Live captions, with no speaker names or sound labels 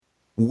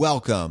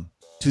Welcome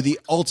to the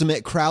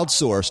ultimate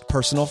crowdsourced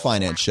personal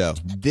finance show.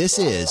 This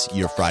is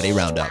your Friday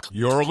Roundup.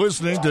 You're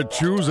listening to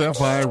Choose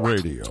FI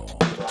Radio.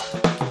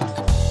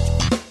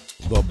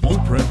 The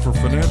blueprint for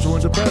financial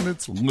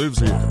independence lives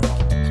here.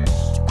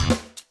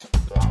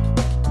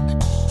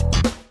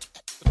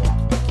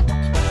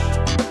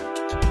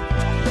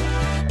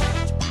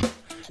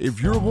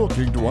 If you're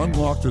looking to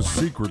unlock the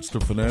secrets to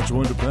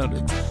financial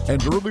independence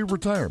and early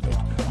retirement,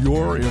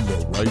 you're in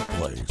the right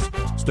place.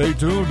 Stay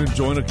tuned and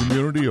join a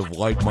community of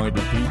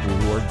like-minded people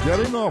who are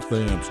getting off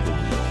the hamster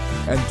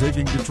wheel and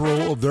taking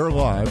control of their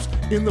lives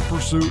in the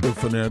pursuit of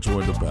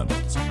financial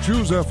independence.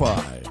 Choose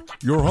FI,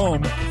 your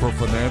home for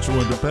financial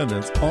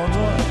independence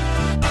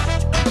online.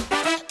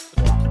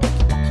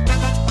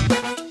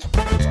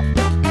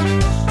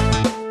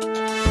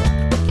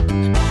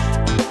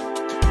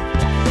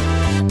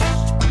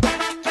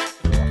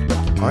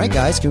 All right,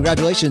 guys,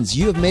 congratulations.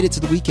 You have made it to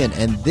the weekend,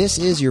 and this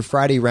is your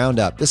Friday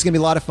Roundup. This is going to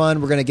be a lot of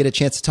fun. We're going to get a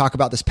chance to talk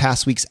about this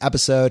past week's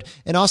episode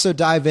and also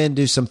dive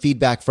into some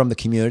feedback from the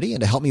community. And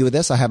to help me with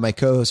this, I have my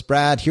co-host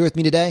Brad here with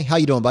me today. How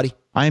you doing, buddy?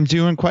 I'm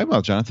doing quite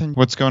well, Jonathan.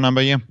 What's going on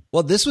by you?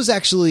 Well, this was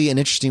actually an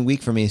interesting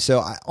week for me.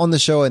 So on the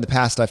show in the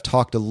past, I've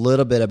talked a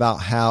little bit about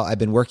how I've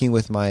been working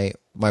with my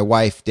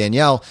wife,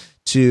 Danielle,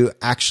 to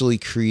actually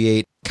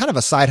create kind of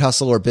a side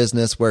hustle or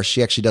business where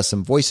she actually does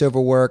some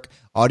voiceover work,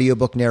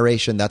 audiobook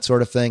narration, that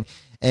sort of thing.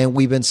 And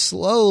we've been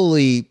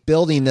slowly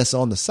building this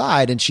on the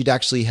side. And she'd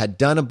actually had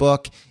done a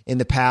book in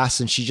the past,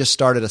 and she just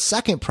started a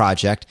second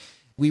project.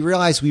 We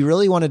realized we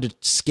really wanted to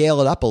scale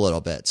it up a little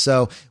bit.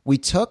 So we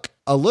took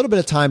a little bit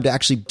of time to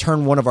actually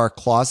turn one of our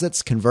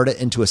closets, convert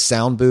it into a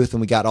sound booth, and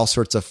we got all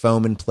sorts of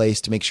foam in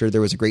place to make sure there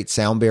was a great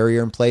sound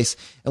barrier in place.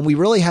 And we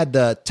really had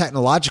the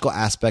technological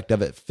aspect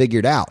of it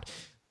figured out.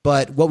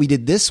 But what we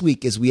did this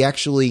week is we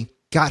actually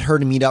got her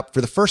to meet up for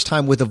the first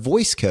time with a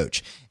voice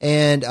coach.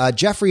 And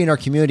Jeffrey in our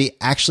community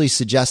actually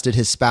suggested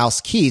his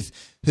spouse, Keith,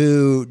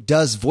 who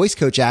does voice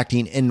coach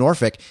acting in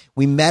Norfolk.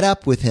 We met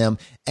up with him,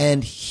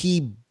 and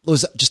he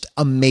was just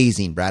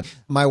amazing, Brad.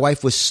 My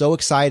wife was so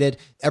excited.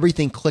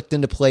 Everything clicked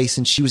into place,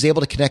 and she was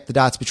able to connect the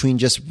dots between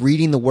just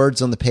reading the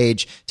words on the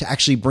page to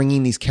actually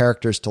bringing these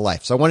characters to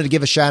life. So I wanted to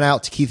give a shout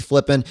out to Keith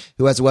Flippin,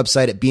 who has a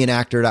website at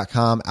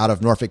beanactor.com out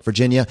of Norfolk,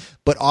 Virginia,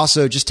 but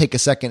also just take a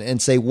second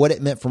and say what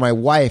it meant for my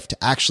wife to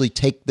actually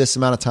take this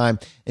amount of time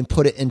and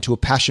put it into a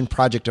passion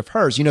project of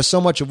hers. You know,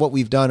 so much of what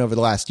we've done over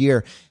the last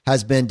year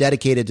has been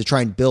dedicated to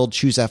try and build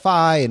Choose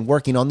FI and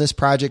working on this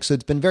project. So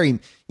it's been very,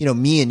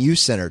 me and you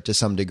centered to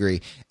some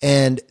degree.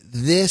 And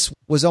this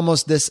was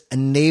almost this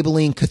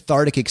enabling,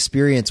 cathartic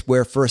experience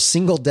where for a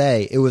single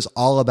day, it was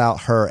all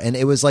about her. And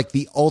it was like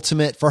the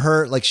ultimate for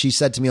her. Like she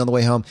said to me on the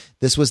way home,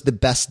 this was the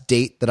best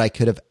date that I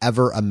could have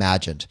ever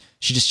imagined.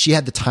 She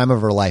had the time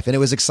of her life. And it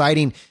was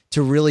exciting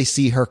to really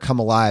see her come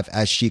alive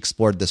as she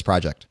explored this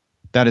project.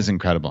 That is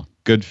incredible.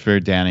 Good for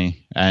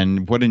Danny.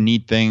 And what a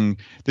neat thing.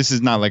 This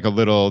is not like a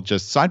little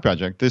just side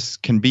project. This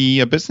can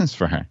be a business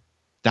for her.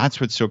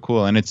 That's what's so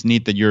cool. And it's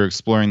neat that you're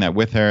exploring that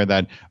with her,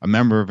 that a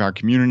member of our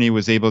community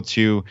was able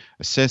to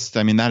assist.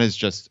 I mean, that is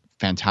just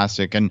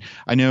fantastic. And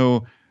I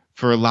know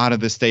for a lot of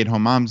the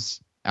stay-at-home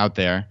moms out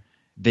there,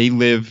 they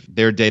live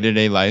their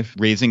day-to-day life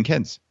raising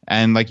kids.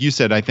 And like you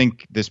said, I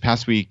think this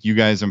past week, you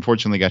guys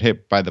unfortunately got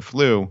hit by the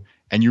flu,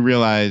 and you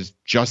realized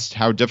just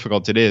how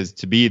difficult it is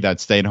to be that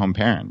stay-at-home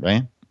parent,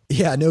 right?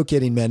 Yeah, no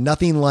kidding, man.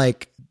 Nothing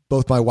like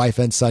both my wife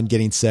and son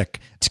getting sick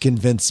to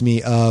convince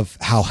me of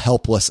how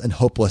helpless and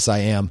hopeless I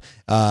am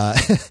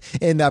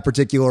in that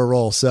particular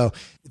role. So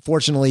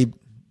fortunately,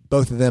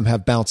 both of them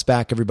have bounced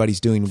back. Everybody's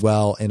doing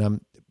well. And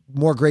I'm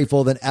more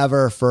grateful than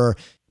ever for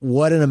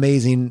what an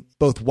amazing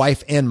both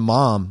wife and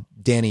mom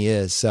Danny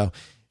is. So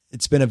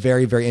it's been a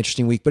very, very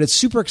interesting week, but it's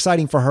super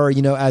exciting for her,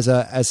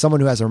 as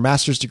someone who has her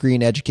master's degree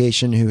in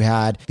education, who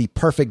had the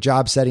perfect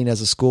job setting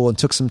as a school and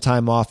took some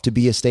time off to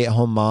be a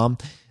stay-at-home mom.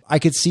 I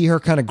could see her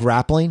kind of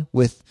grappling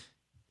with,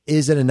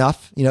 is it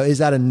enough? Is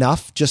that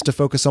enough just to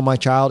focus on my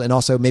child? And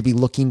also maybe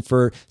looking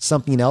for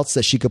something else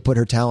that she could put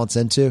her talents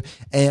into.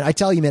 And I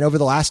tell you, man, over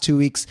the last 2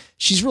 weeks,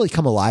 she's really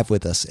come alive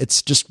with us.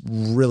 It's just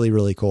really,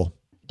 really cool.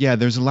 Yeah,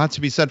 there's a lot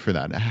to be said for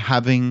that.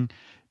 Having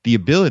the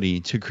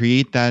ability to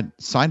create that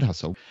side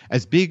hustle,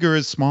 as big or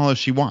as small as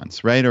she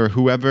wants, right? Or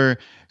whoever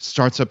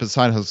starts up a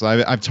side hustle.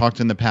 I've talked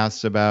in the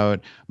past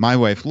about my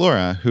wife,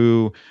 Laura,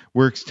 who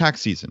works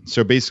tax season.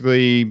 So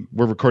basically,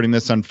 we're recording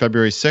this on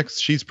February 6th.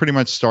 She's pretty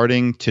much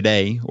starting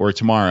today or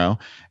tomorrow,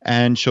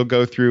 and she'll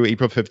go through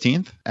April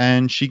 15th.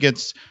 And she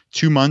gets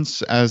 2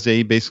 months as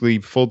a basically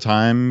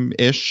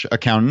full-time-ish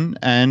accountant.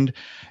 And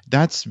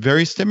that's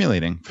very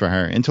stimulating for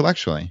her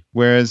intellectually.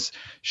 Whereas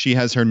she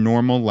has her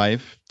normal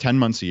life, 10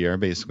 months a year,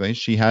 basically.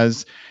 She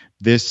has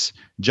this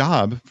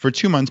job for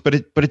 2 months, but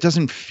it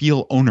doesn't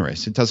feel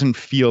onerous. It doesn't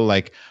feel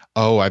like,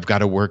 oh, I've got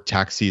to work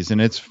tax season.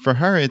 It's for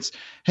her, it's,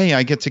 hey,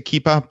 I get to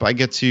keep up. I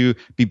get to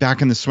be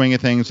back in the swing of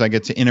things. I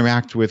get to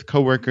interact with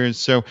coworkers.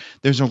 So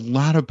there's a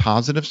lot of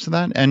positives to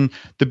that. And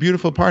the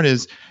beautiful part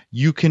is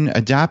you can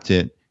adapt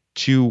it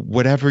to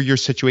whatever your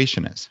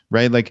situation is,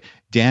 right? Like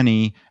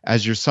Danny,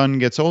 as your son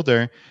gets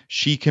older,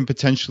 she can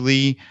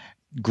potentially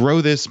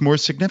grow this more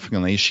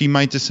significantly. She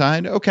might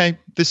decide, okay,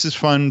 this is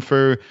fun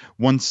for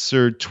once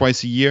or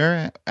twice a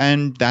year,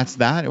 and that's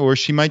that. Or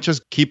she might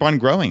just keep on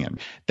growing it.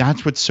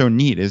 That's what's so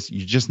neat, is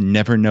you just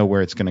never know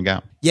where it's going to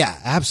go. Yeah,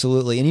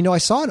 absolutely. And, I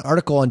saw an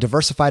article on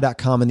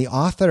diversify.com, and the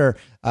author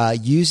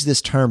used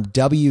this term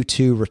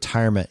W-2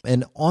 retirement.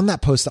 And on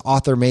that post, the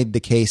author made the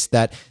case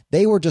that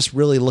they were just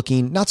really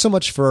looking not so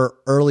much for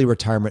early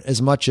retirement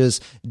as much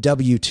as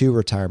W-2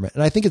 retirement.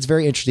 And I think it's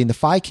very interesting. The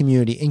FI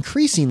community,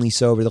 increasingly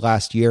so over the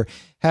last year,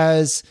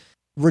 has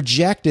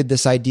rejected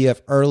this idea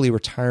of early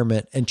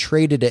retirement and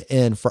traded it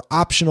in for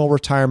optional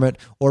retirement,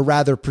 or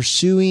rather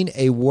pursuing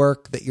a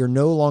work that you're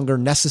no longer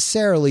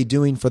necessarily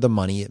doing for the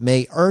money. It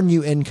may earn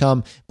you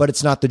income, but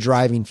it's not the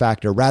driving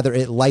factor. Rather,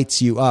 it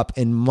lights you up,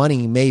 and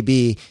money may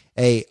be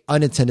a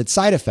unintended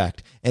side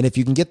effect. And if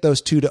you can get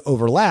those two to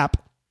overlap,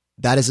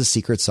 that is a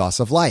secret sauce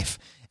of life.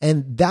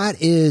 And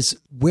that is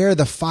where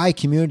the FI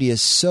community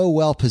is so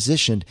well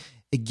positioned.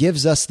 It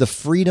gives us the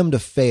freedom to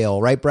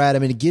fail, right, Brad? I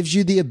mean, it gives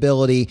you the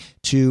ability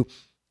to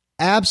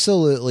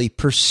absolutely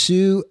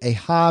pursue a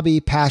hobby,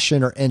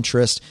 passion, or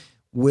interest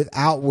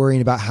without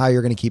worrying about how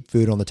you're going to keep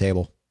food on the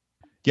table.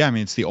 Yeah, I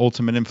mean, it's the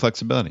ultimate in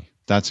flexibility.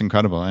 That's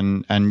incredible.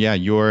 And yeah,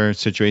 your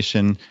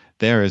situation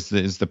there is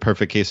the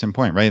perfect case in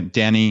point, right?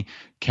 Danny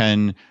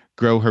can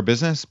grow her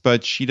business,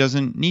 but she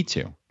doesn't need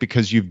to,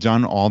 because you've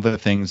done all the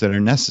things that are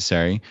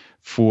necessary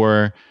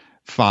for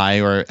FI,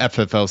 or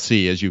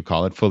FFLC, as you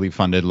call it, fully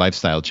funded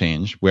lifestyle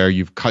change, where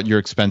you've cut your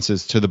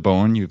expenses to the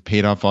bone, you've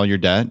paid off all your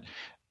debt,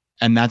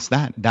 and that's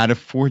that. That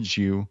affords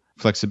you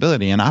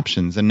flexibility and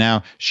options. And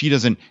now she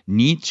doesn't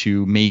need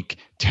to make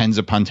tens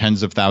upon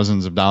tens of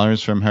thousands of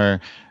dollars from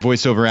her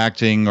voiceover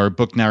acting or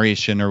book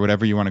narration or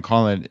whatever you want to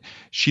call it.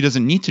 She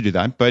doesn't need to do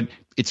that, but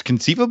it's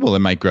conceivable it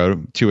might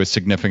grow to a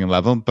significant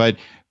level. But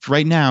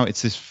right now,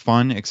 it's this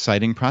fun,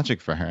 exciting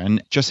project for her.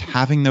 And just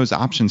having those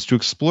options to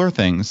explore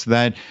things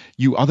that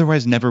you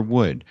otherwise never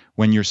would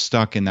when you're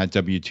stuck in that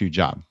W-2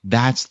 job.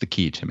 That's the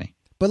key to me.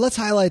 But let's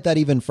highlight that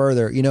even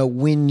further.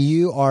 When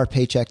you are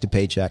paycheck to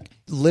paycheck,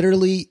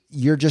 literally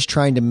you're just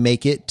trying to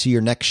make it to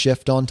your next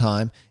shift on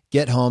time,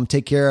 get home,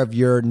 take care of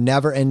your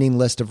never ending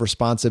list of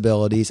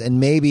responsibilities, and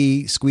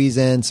maybe squeeze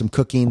in some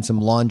cooking, some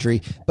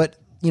laundry. But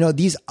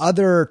these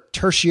other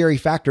tertiary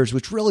factors,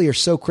 which really are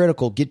so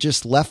critical, get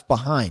just left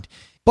behind.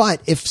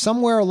 But if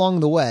somewhere along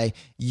the way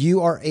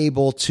you are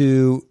able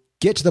to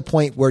get to the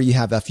point where you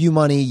have a few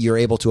money, you're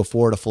able to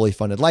afford a fully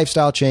funded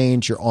lifestyle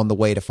change, you're on the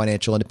way to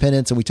financial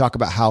independence. And we talk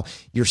about how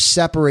you're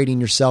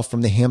separating yourself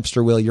from the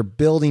hamster wheel, you're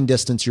building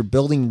distance, you're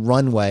building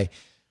runway.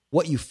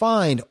 What you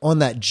find on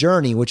that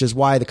journey, which is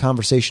why the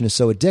conversation is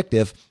so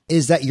addictive,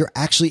 is that you're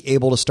actually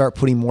able to start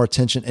putting more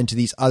attention into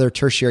these other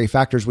tertiary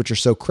factors, which are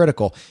so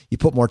critical. You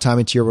put more time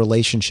into your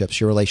relationships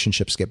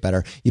get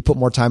better. You put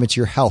more time into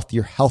your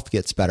health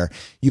gets better.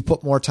 You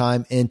put more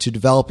time into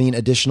developing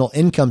additional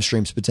income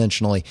streams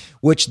potentially,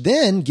 which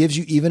then gives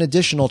you even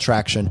additional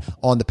traction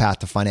on the path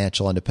to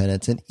financial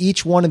independence. And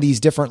each one of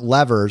these different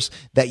levers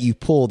that you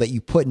pull, that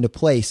you put into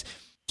place,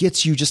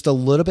 gets you just a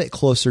little bit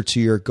closer to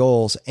your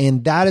goals.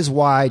 And that is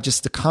why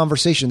just the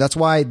conversation, that's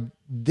why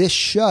this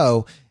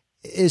show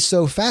is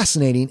so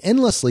fascinating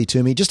endlessly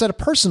to me, just at a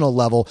personal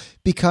level,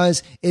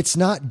 because it's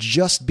not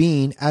just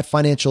being at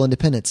financial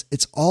independence.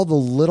 It's all the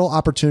little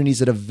opportunities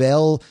that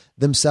avail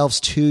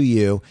themselves to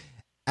you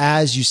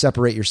as you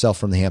separate yourself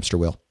from the hamster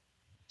wheel.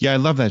 Yeah, I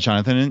love that,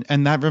 Jonathan.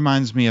 And that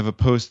reminds me of a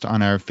post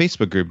on our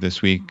Facebook group this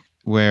week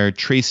where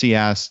Tracy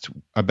asked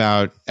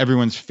about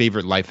everyone's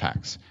favorite life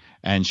hacks.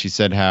 And she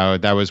said how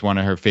that was one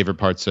of her favorite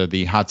parts of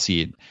the hot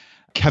seat.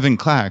 Kevin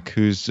Clack,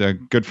 who's a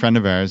good friend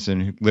of ours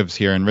and who lives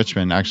here in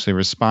Richmond, actually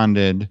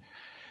responded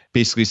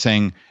basically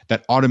saying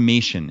that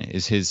automation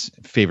is his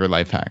favorite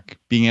life hack.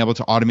 Being able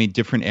to automate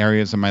different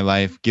areas of my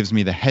life gives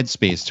me the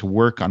headspace to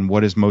work on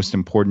what is most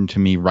important to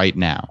me right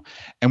now.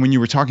 And when you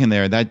were talking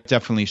there, that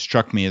definitely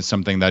struck me as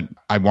something that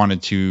I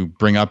wanted to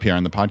bring up here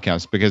on the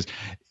podcast, because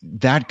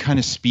that kind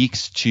of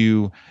speaks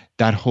to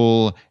that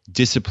whole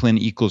discipline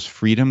equals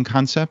freedom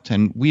concept.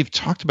 And we've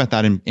talked about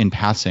that in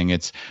passing.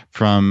 It's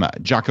from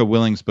Jocko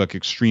Willink's book,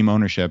 Extreme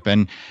Ownership.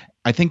 And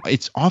I think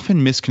it's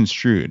often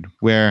misconstrued,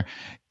 where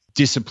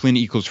discipline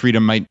equals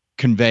freedom might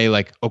convey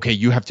like, okay,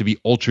 you have to be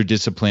ultra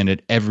disciplined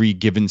at every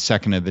given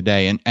second of the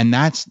day. And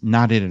that's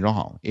not it at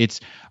all. It's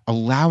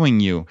allowing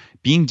you,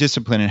 being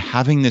disciplined and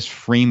having this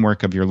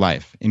framework of your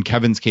life. In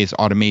Kevin's case,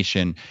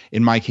 automation.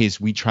 In my case,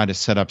 we try to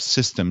set up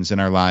systems in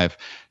our life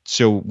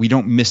so we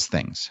don't miss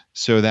things,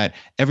 so that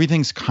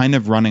everything's kind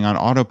of running on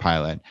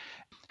autopilot.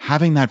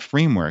 Having that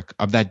framework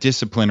of that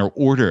discipline or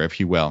order, if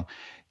you will,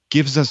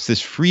 gives us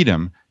this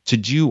freedom to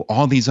do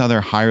all these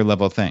other higher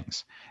level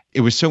things.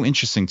 It was so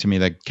interesting to me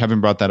that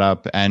Kevin brought that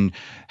up, and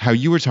how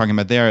you were talking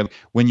about there,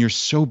 when you're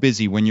so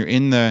busy, when you're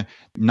in the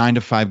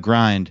 9-to-5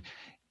 grind,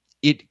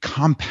 it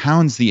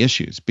compounds the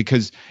issues,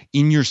 because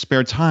in your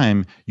spare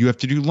time, you have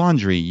to do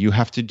laundry, you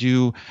have to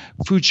do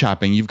food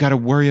shopping, you've got to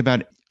worry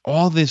about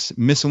all this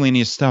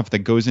miscellaneous stuff that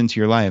goes into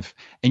your life,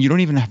 and you don't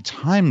even have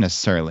time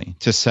necessarily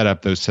to set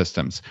up those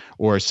systems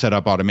or set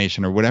up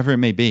automation or whatever it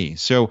may be.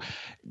 So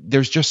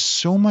there's just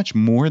so much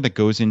more that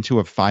goes into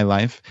a FI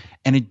life,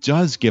 and it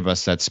does give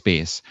us that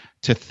space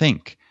to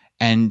think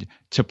and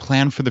to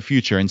plan for the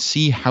future and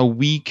see how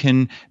we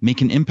can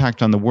make an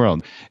impact on the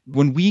world.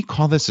 When we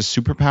call this a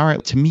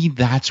superpower, to me,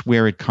 that's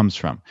where it comes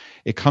from.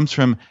 It comes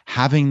from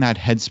having that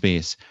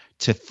headspace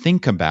to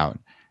think about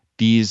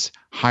these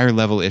higher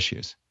level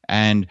issues.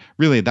 And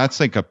really,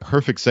 that's like a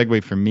perfect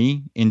segue for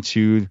me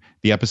into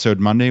the episode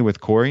Monday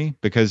with Corey,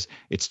 because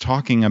it's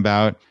talking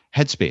about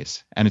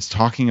headspace and it's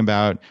talking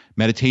about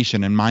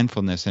meditation and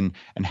mindfulness and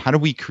how do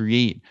we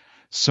create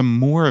some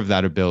more of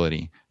that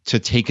ability to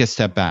take a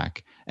step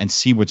back and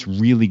see what's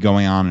really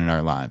going on in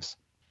our lives.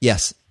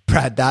 Yes,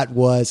 Brad, that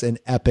was an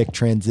epic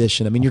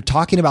transition. I mean, you're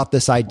talking about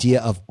this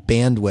idea of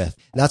bandwidth.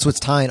 That's what's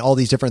tying all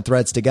these different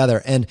threads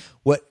together. And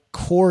what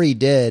Corey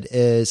did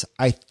is,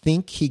 I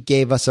think he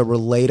gave us a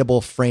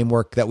relatable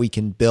framework that we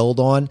can build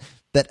on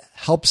that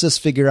helps us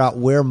figure out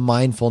where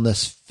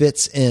mindfulness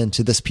fits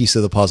into this piece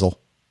of the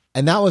puzzle.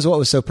 And that was what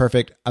was so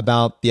perfect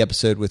about the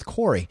episode with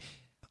Corey.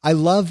 I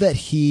love that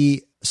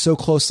he so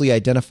closely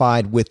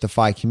identified with the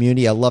FI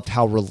community. I loved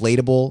how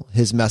relatable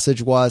his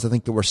message was. I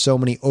think there were so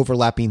many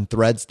overlapping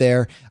threads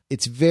there.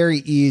 It's very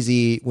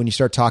easy when you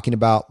start talking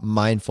about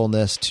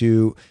mindfulness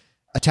to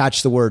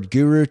attach the word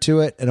guru to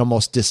it and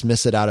almost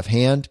dismiss it out of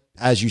hand.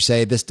 As you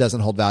say, this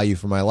doesn't hold value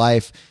for my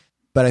life.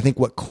 But I think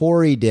what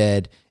Corey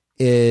did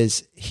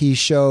is he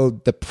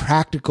showed the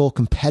practical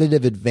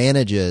competitive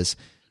advantages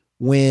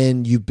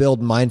when you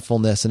build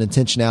mindfulness and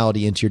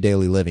intentionality into your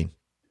daily living.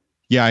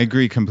 Yeah, I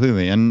agree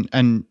completely.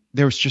 And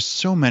there was just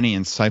so many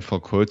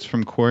insightful quotes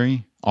from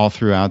Corey all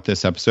throughout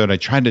this episode. I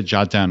tried to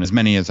jot down as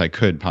many as I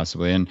could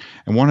possibly. And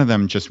one of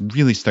them just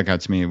really stuck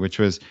out to me, which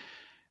was,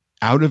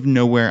 out of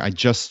nowhere, I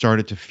just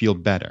started to feel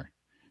better.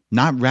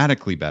 Not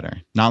radically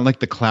better, not like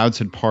the clouds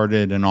had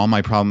parted and all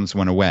my problems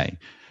went away,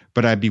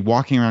 but I'd be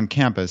walking around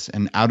campus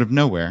and out of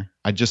nowhere,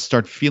 I'd just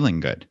start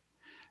feeling good.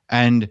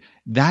 And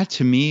that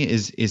to me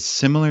is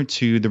similar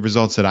to the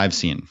results that I've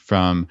seen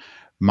from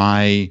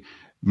my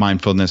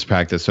mindfulness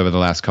practice over the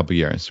last couple of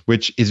years,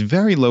 which is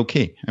very low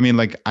key. I mean,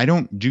 like, I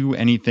don't do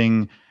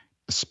anything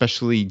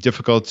especially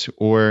difficult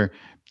or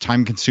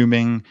time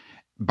consuming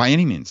by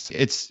any means.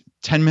 It's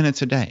 10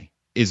 minutes a day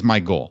is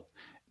my goal.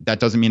 That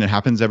doesn't mean it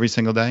happens every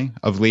single day.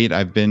 Of late,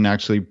 I've been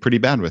actually pretty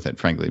bad with it,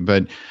 frankly.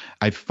 But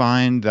I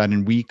find that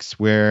in weeks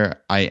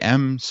where I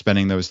am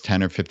spending those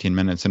 10 or 15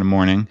 minutes in the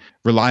morning,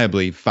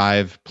 reliably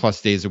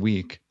 5+ days a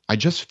week, I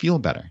just feel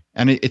better.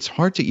 And it's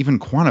hard to even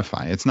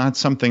quantify. It's not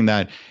something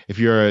that, if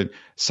you're a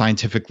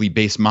scientifically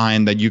based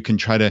mind, that you can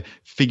try to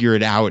figure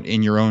it out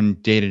in your own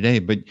day-to-day.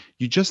 But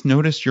you just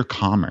notice you're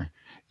calmer.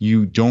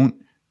 You don't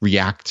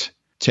react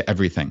to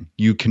everything.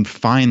 You can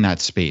find that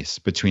space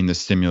between the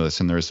stimulus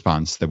and the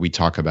response that we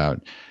talk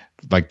about,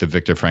 like the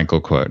Viktor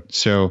Frankl quote.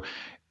 So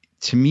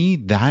to me,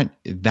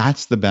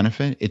 that's the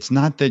benefit. It's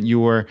not that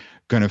you're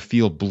going to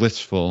feel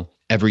blissful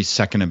every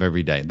second of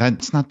every day.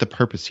 That's not the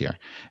purpose here.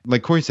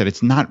 Like Corey said,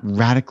 it's not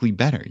radically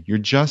better. You're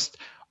just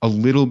a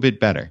little bit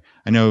better.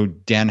 I know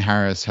Dan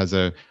Harris has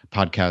a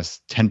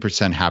podcast,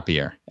 10%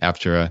 Happier,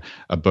 after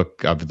a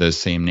book of the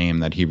same name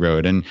that he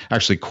wrote. And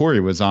actually, Corey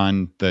was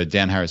on the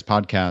Dan Harris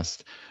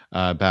podcast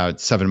about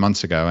 7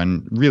 months ago,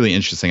 and really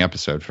interesting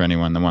episode for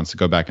anyone that wants to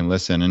go back and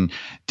listen. And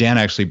Dan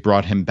actually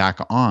brought him back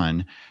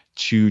on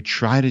to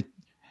try to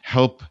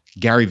help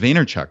Gary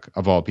Vaynerchuk,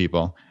 of all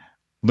people,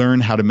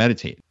 learn how to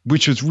meditate,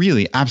 which was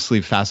really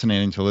absolutely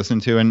fascinating to listen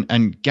to.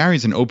 And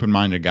Gary's an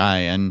open-minded guy,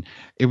 and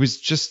it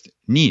was just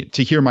neat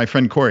to hear my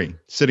friend Corey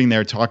sitting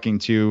there talking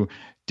to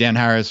Dan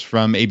Harris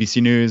from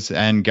ABC News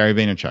and Gary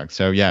Vaynerchuk.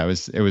 So yeah,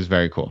 it was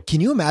very cool.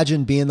 Can you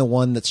imagine being the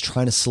one that's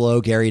trying to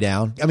slow Gary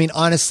down? I mean,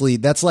 honestly,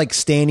 that's like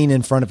standing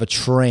in front of a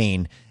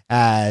train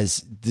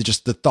as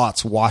just the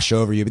thoughts wash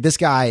over you. But this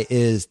guy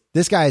is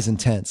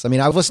intense. I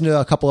mean, I've listened to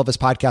a couple of his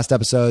podcast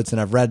episodes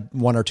and I've read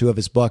 1 or 2 of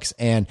his books,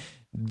 and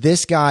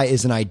this guy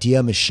is an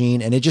idea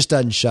machine, and it just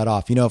doesn't shut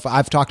off. You know, if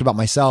I've talked about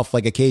myself,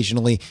 like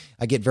occasionally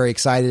I get very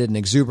excited and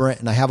exuberant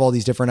and I have all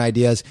these different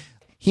ideas.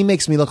 He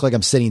makes me look like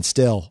I'm sitting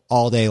still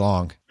all day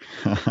long.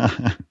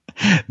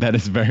 That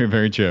is very,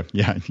 very true.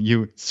 Yeah,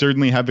 you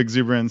certainly have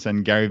exuberance,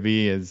 and Gary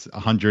Vee is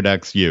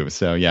 100x you.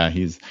 So yeah,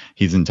 he's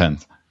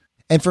intense.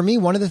 And for me,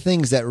 one of the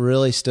things that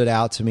really stood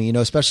out to me, you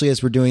know, especially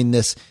as we're doing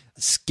this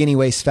Skinny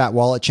Waist Fat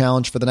Wallet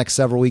Challenge for the next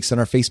several weeks on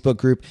our Facebook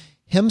group,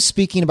 him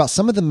speaking about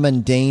some of the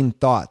mundane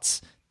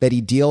thoughts that he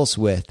deals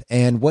with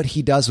and what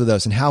he does with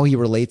those and how he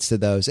relates to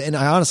those. And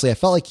I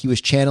felt like he was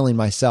channeling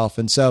myself.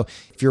 And so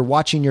if you're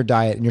watching your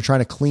diet and you're trying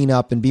to clean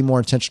up and be more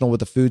intentional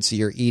with the foods that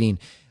you're eating,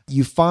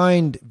 you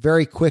find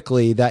very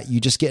quickly that you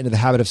just get into the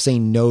habit of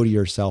saying no to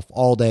yourself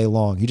all day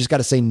long. You just got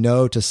to say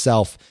no to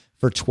self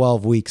for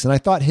 12 weeks. And I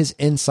thought his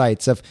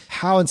insights of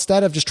how,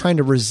 instead of just trying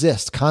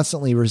to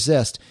constantly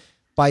resist,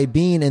 by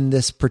being in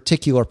this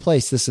particular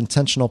place, this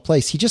intentional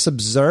place, he just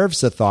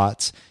observes the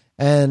thoughts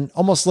and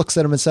almost looks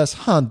at them and says,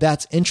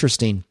 that's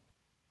interesting.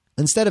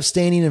 Instead of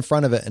standing in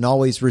front of it and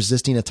always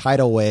resisting a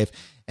tidal wave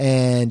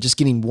and just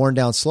getting worn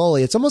down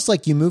slowly, it's almost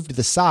like you move to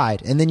the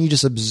side and then you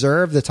just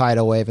observe the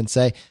tidal wave and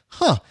say,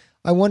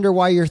 I wonder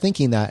why you're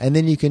thinking that. And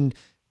then you can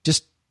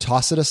just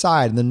toss it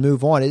aside and then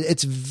move on.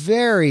 It's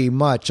very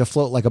much a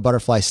float like a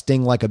butterfly,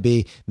 sting like a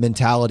bee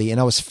mentality. And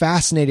I was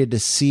fascinated to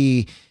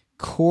see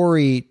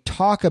Corey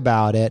talk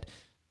about it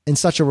in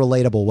such a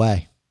relatable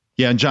way.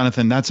 Yeah, and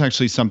Jonathan, that's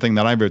actually something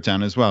that I wrote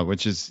down as well,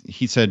 which is,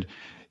 he said,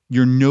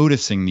 you're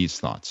noticing these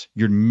thoughts.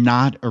 You're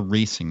not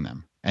erasing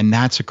them. And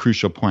that's a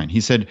crucial point. He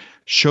said,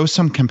 show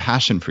some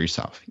compassion for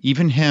yourself.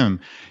 Even him,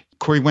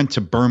 Corey went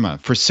to Burma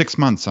for 6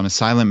 months on a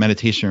silent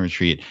meditation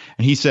retreat.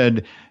 And he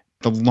said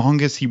the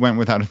longest he went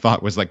without a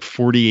thought was like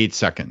 48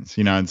 seconds.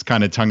 It's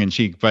kind of tongue in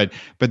cheek, but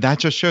that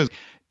just shows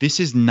this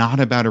is not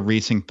about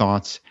erasing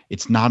thoughts.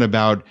 It's not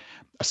about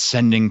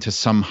ascending to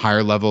some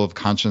higher level of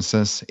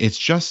consciousness. It's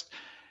just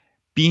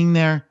being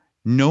there,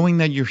 knowing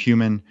that you're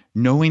human,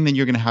 knowing that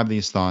you're going to have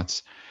these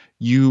thoughts.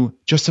 You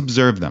just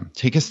observe them.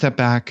 Take a step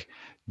back.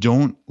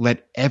 Don't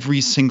let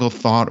every single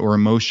thought or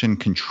emotion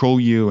control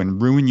you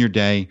and ruin your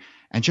day,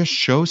 and just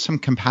show some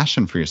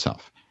compassion for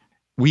yourself.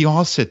 We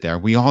all sit there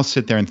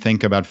and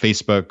think about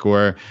Facebook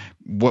or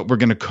what we're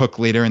going to cook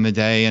later in the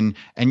day, and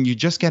you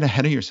just get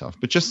ahead of yourself.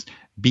 But just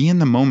be in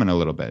the moment a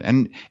little bit.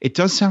 And it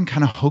does sound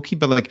kind of hokey,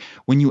 but like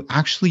when you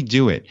actually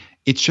do it,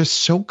 it's just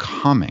so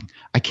calming.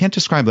 I can't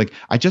describe,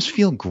 I just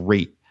feel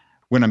great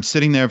when I'm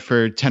sitting there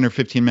for 10 or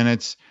 15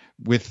 minutes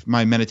with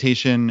my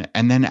meditation,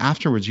 and then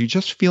afterwards you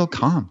just feel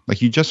calm.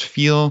 You just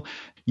feel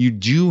you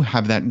do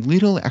have that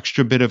little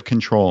extra bit of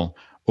control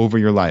over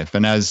your life.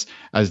 And as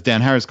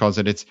Dan Harris calls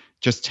it, it's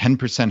just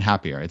 10%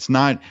 happier. It's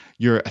not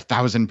you're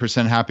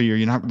 1,000% happier.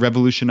 You're not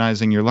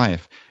revolutionizing your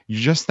life.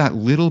 You're just that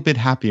little bit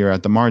happier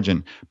at the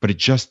margin, but it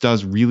just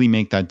does really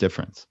make that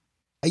difference.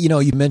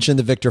 You mentioned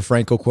the Viktor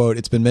Frankl quote.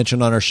 It's been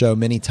mentioned on our show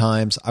many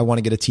times. I want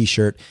to get a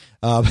t-shirt.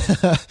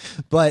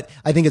 But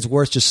I think it's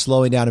worth just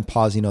slowing down and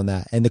pausing on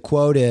that. And the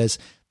quote is,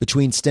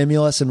 between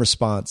stimulus and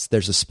response,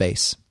 there's a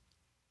space.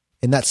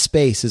 In that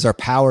space is our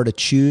power to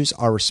choose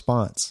our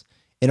response.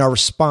 In our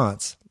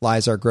response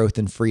lies our growth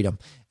and freedom.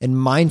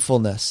 And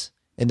mindfulness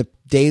and the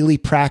daily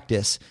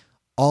practice,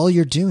 all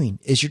you're doing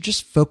is you're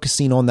just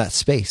focusing on that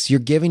space. You're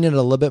giving it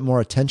a little bit more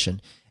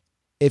attention.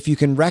 If you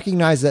can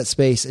recognize that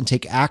space and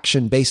take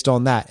action based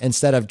on that,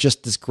 instead of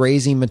just this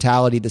grazing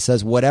mentality that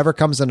says, whatever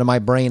comes into my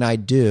brain, I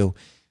do,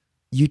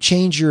 you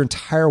change your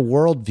entire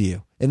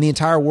worldview and the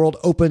entire world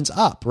opens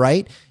up,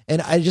 right?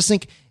 And I just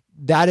think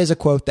that is a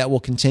quote that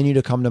will continue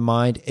to come to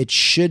mind. It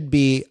should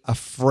be a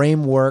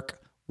framework,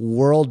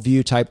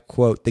 worldview type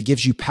quote that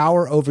gives you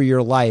power over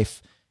your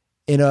life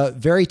in a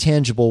very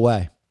tangible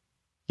way.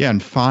 Yeah,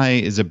 and FI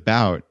is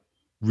about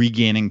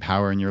regaining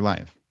power in your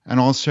life. And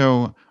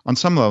also, on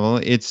some level,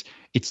 it's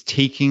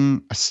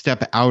taking a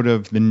step out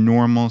of the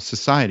normal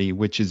society,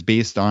 which is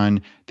based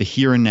on the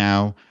here and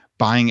now,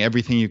 buying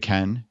everything you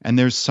can. And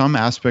there's some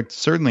aspect,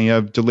 certainly,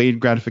 of delayed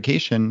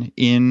gratification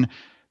in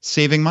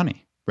saving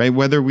money, right?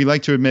 Whether we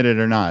like to admit it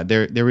or not,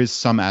 there is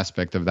some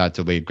aspect of that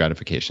delayed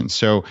gratification.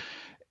 So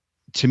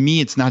to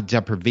me, it's not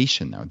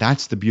deprivation, though.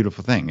 That's the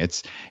beautiful thing.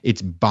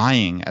 It's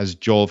buying, as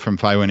Joel from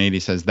FI 180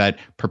 says, that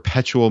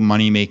perpetual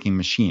money-making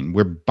machine.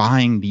 We're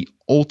buying the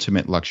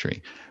ultimate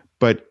luxury.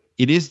 But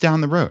it is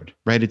down the road,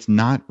 right? It's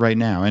not right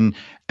now.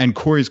 And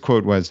Corey's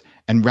quote was,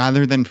 and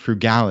rather than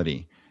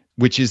frugality,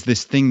 which is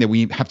this thing that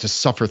we have to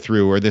suffer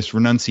through, or this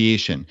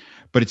renunciation,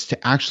 but it's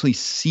to actually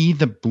see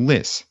the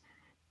bliss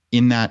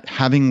in that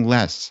having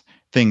less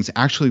things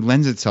actually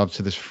lends itself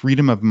to this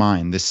freedom of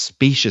mind, this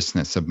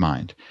spaciousness of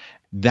mind.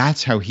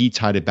 That's how he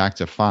tied it back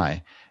to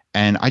FI.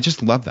 And I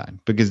just love that,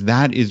 because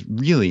that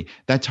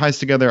ties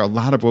together a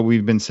lot of what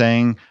we've been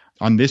saying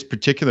on this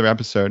particular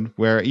episode,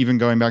 where even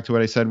going back to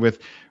what I said with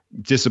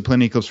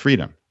discipline equals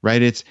freedom,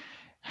 right? It's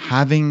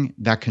having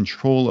that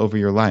control over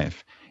your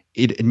life.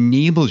 It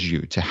enables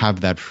you to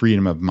have that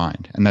freedom of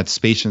mind and that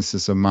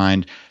spaciousness of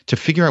mind to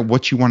figure out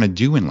what you want to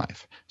do in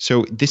life.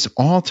 So this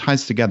all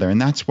ties together.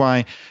 And that's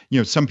why,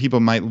 some people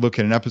might look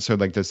at an episode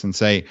like this and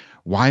say,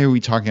 why are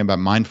we talking about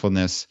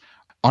mindfulness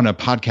on a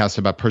podcast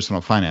about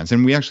personal finance?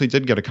 And we actually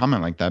did get a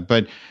comment like that,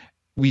 but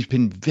we've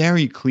been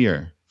very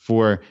clear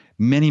for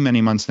many,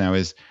 many months now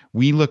is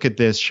we look at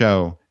this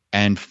show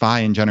and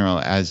FI in general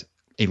as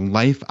a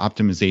life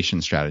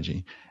optimization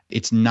strategy.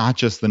 It's not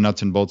just the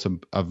nuts and bolts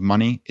of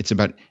money. It's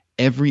about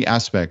every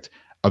aspect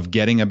of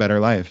getting a better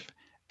life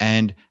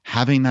and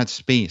having that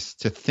space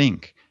to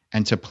think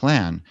and to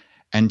plan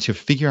and to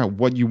figure out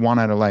what you want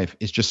out of life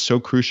is just so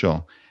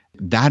crucial.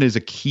 That is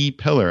a key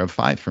pillar of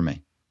FI for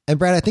me. And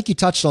Brad, I think you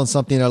touched on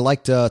something I'd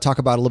like to talk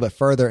about a little bit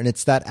further, and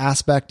it's that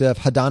aspect of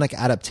hedonic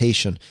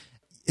adaptation.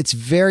 It's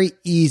very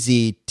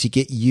easy to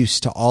get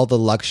used to all the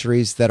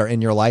luxuries that are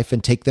in your life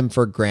and take them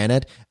for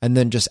granted, and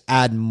then just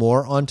add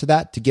more onto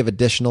that to give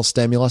additional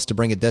stimulus, to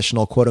bring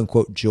additional quote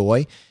unquote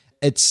joy.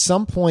 At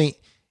some point,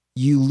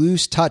 you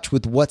lose touch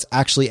with what's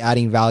actually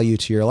adding value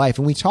to your life.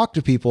 And we talk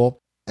to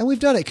people And we've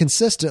done it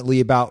consistently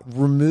about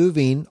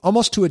removing,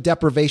 almost to a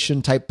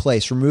deprivation type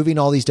place, removing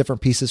all these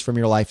different pieces from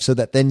your life so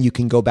that then you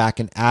can go back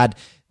and add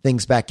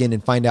things back in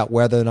and find out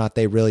whether or not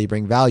they really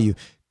bring value.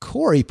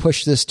 Corey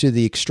pushed this to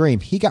the extreme.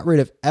 He got rid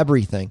of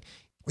everything.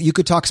 You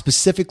could talk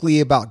specifically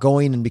about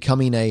going and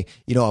becoming a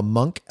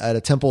monk at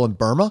a temple in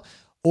Burma,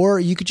 or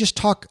you could just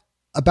talk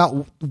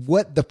about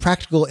what the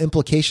practical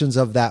implications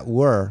of that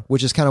were,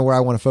 which is kind of where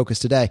I want to focus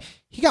today.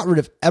 He got rid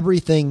of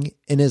everything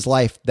in his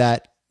life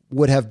that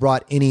would have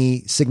brought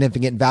any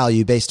significant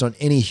value based on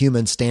any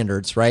human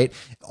standards, right?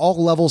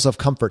 All levels of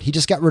comfort. He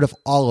just got rid of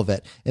all of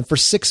it. And for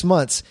 6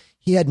 months,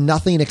 he had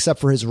nothing except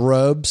for his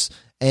robes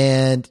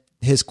and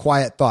his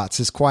quiet thoughts,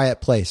 his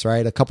quiet place,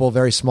 right? A couple of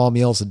very small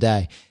meals a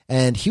day.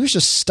 And he was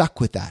just stuck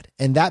with that.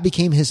 And that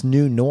became his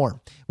new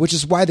norm, which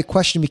is why the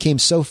question became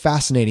so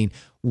fascinating.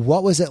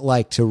 What was it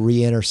like to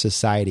re-enter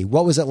society?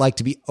 What was it like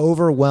to be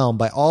overwhelmed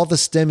by all the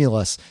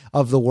stimulus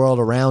of the world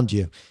around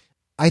you?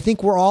 I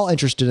think we're all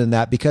interested in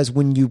that because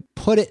when you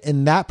put it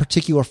in that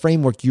particular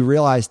framework, you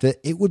realize that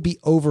it would be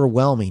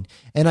overwhelming.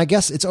 And I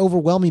guess it's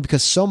overwhelming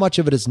because so much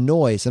of it is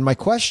noise. And my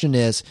question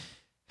is,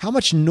 how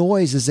much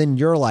noise is in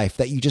your life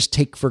that you just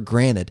take for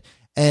granted?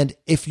 And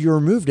if you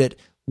removed it,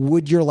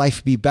 would your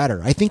life be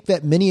better? I think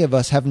that many of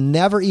us have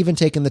never even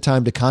taken the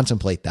time to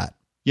contemplate that.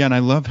 Yeah, and I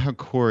love how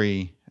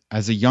Corey,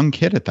 as a young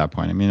kid at that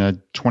point, I mean,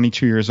 at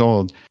 22 years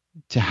old,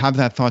 to have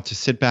that thought to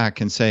sit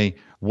back and say,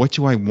 what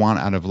do I want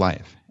out of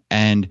life?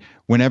 And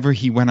whenever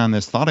he went on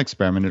this thought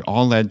experiment, it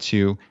all led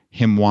to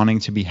him wanting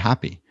to be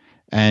happy.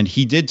 And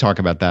he did talk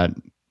about that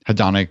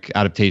hedonic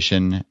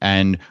adaptation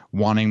and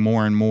wanting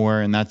more and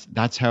more. And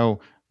that's how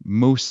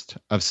most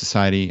of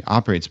society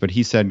operates. But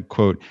he said,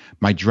 quote,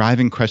 my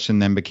driving question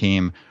then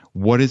became,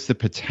 what is the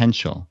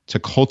potential to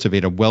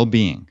cultivate a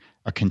well-being,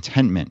 a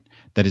contentment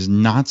that is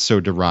not so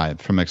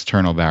derived from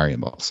external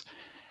variables?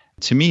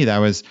 To me, that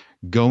was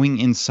going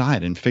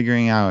inside and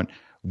figuring out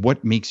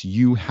what makes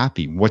you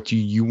happy. What do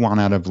you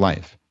want out of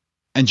life?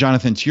 And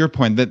Jonathan, to your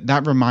point,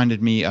 that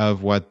reminded me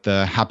of what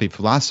the Happy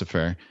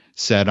Philosopher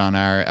said on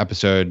our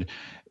episode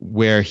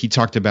where he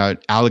talked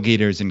about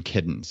alligators and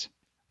kittens.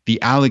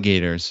 The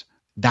alligators,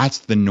 that's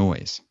the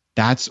noise.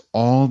 That's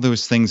all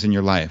those things in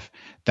your life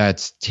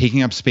that's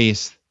taking up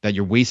space, that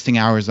you're wasting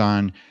hours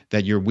on,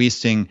 that you're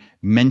wasting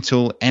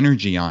mental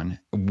energy on,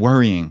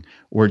 worrying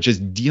or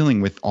just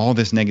dealing with all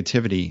this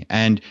negativity.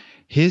 And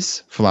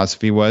his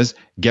philosophy was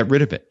get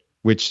rid of it,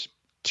 which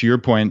to your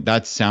point,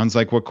 that sounds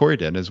like what Corey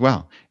did as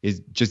well,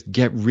 is just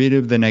get rid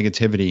of the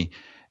negativity.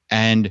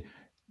 And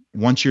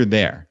once you're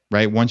there,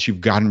 right, once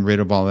you've gotten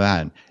rid of all of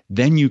that,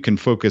 then you can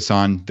focus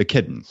on the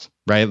kittens,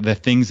 right, the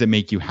things that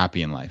make you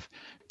happy in life.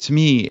 To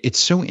me, it's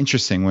so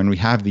interesting when we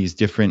have these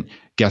different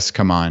guests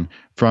come on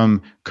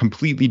from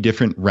completely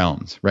different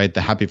realms, right?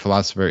 The Happy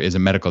Philosopher is a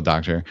medical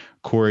doctor.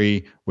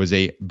 Corey was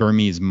a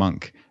Burmese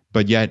monk,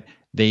 but yet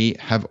they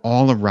have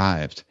all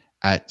arrived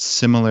at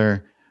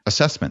similar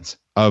assessments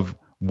of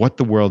what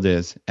the world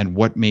is and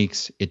what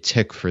makes it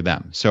tick for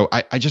them. So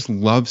I just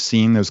love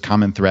seeing those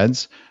common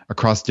threads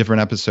across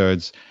different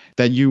episodes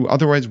that you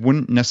otherwise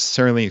wouldn't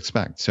necessarily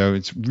expect. So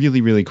it's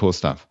really, really cool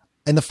stuff.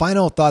 And the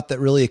final thought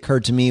that really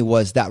occurred to me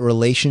was that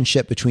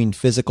relationship between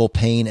physical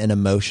pain and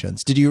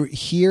emotions. Did you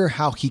hear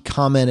how he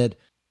commented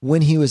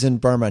when he was in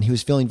Burma and he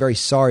was feeling very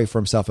sorry for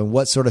himself and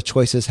what sort of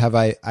choices have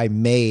I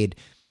made?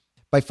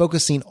 By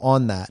focusing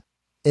on that,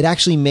 it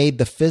actually made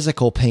the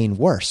physical pain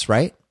worse,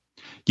 right?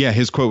 Yeah,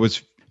 his quote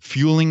was,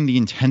 fueling the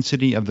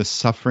intensity of the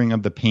suffering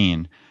of the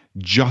pain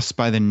just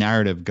by the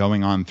narrative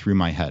going on through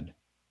my head.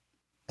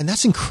 And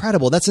that's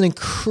incredible. That's an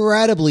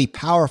incredibly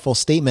powerful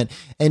statement.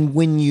 And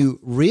when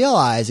you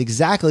realize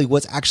exactly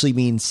what's actually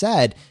being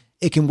said,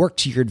 it can work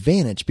to your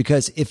advantage,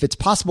 because if it's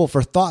possible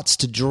for thoughts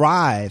to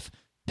drive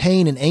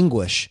pain and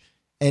anguish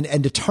and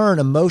to turn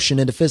emotion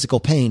into physical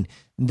pain,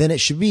 then it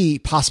should be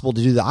possible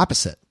to do the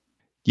opposite.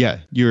 Yeah,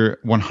 you're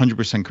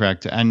 100%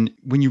 correct. And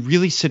when you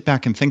really sit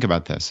back and think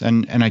about this,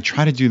 and I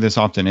try to do this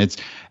often, it's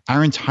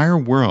our entire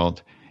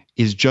world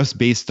is just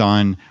based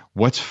on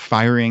what's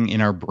firing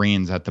in our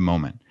brains at the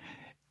moment.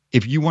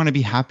 If you want to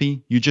be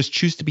happy, you just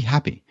choose to be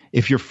happy.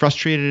 If you're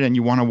frustrated and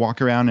you want to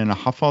walk around in a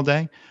huff all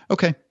day,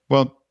 okay,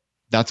 well,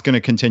 that's going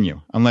to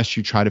continue unless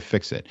you try to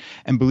fix it.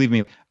 And believe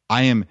me,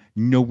 I am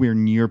nowhere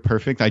near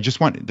perfect. I just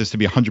want this to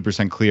be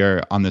 100%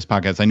 clear on this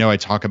podcast. I know I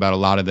talk about a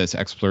lot of this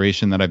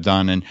exploration that I've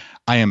done, and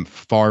I am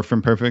far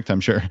from perfect.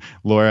 I'm sure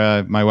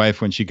Laura, my wife,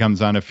 when she comes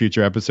on a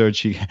future episode,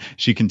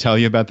 she can tell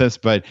you about this,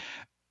 but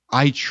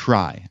I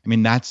try. I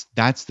mean, that's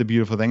the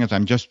beautiful thing is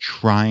I'm just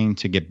trying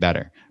to get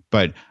better,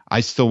 but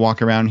I still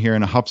walk around here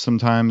in a huff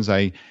sometimes.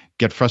 I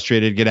get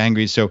frustrated, get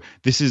angry. So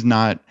this is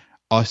not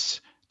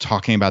us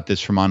talking about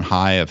this from on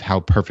high of how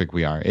perfect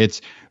we are.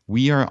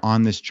 We are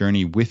on this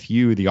journey with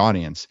you, the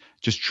audience,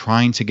 just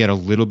trying to get a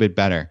little bit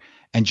better.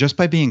 And just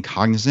by being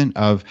cognizant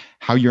of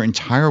how your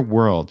entire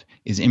world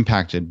is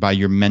impacted by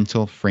your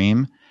mental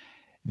frame,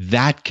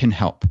 that can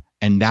help.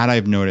 And that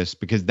I've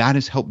noticed, because that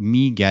has helped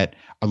me get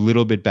a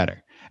little bit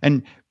better.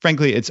 And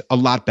frankly, it's a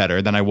lot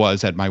better than I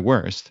was at my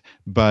worst,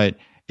 but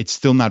it's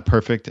still not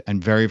perfect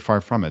and very far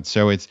from it.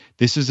 So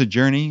this is a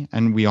journey,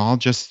 and we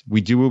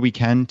do what we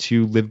can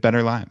to live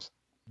better lives.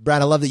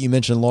 Brad, I love that you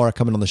mentioned Laura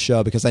coming on the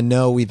show, because I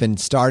know we've been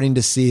starting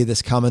to see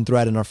this common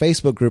thread in our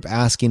Facebook group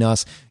asking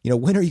us,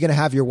 when are you going to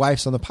have your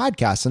wives on the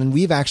podcast? And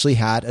we've actually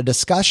had a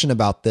discussion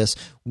about this.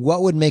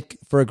 What would make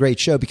for a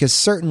great show? Because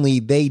certainly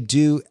they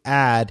do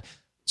add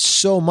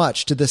so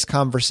much to this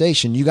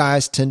conversation. You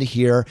guys tend to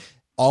hear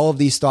all of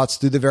these thoughts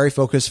through the very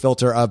focused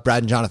filter of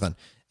Brad and Jonathan.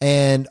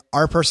 And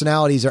our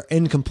personalities are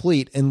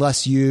incomplete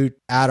unless you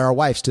add our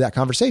wives to that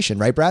conversation.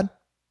 Right, Brad?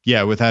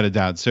 Yeah, without a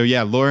doubt. So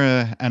yeah,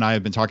 Laura and I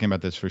have been talking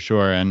about this for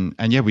sure. And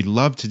yeah, we'd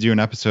love to do an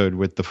episode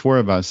with the four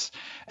of us.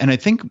 And I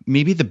think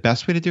maybe the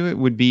best way to do it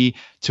would be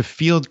to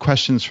field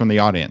questions from the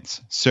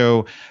audience.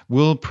 So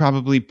we'll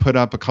probably put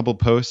up a couple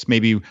posts,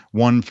 maybe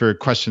one for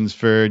questions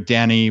for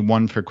Danny,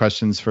 one for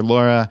questions for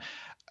Laura,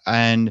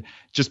 and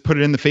just put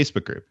it in the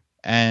Facebook group.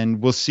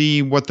 And we'll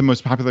see what the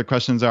most popular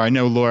questions are. I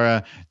know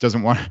Laura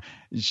doesn't want,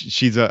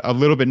 she's a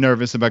little bit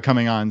nervous about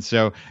coming on.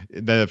 So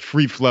the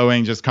free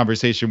flowing just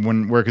conversation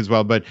wouldn't work as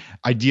well. But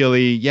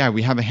ideally, yeah,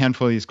 we have a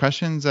handful of these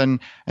questions and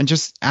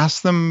just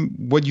ask them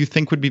what you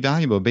think would be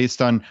valuable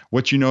based on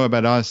what you know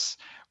about us,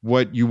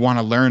 what you want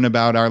to learn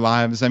about our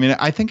lives. I mean,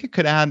 I think it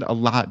could add a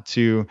lot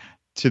to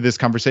this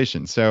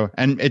conversation. So,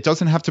 and it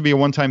doesn't have to be a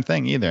one-time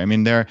thing either. I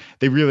mean,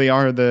 they really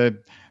are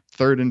the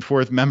third and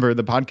fourth member of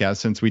the podcast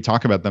since we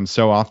talk about them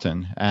so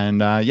often.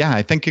 And yeah,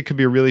 I think it could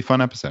be a really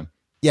fun episode.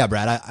 Yeah,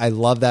 Brad, I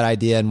love that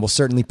idea. And we'll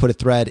certainly put a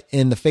thread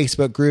in the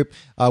Facebook group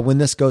when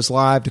this goes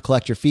live to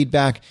collect your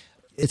feedback.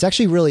 It's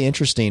actually really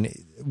interesting.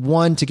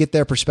 One, to get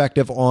their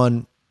perspective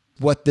on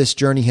what this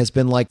journey has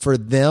been like for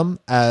them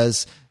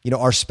as,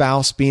 our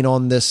spouse being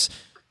on this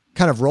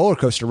kind of roller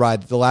coaster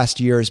ride that the last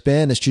year has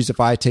been as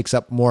Choosify takes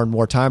up more and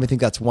more time. I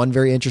think that's one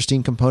very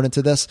interesting component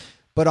to this,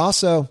 but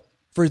also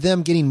for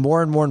them getting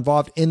more and more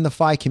involved in the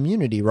FI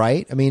community,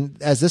 right? I mean,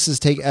 as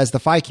the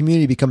FI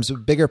community becomes a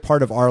bigger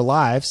part of our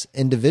lives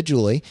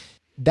individually,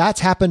 that's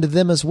happened to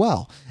them as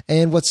well.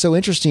 And what's so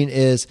interesting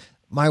is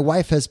my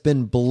wife has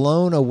been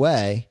blown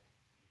away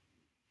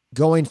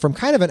going from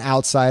kind of an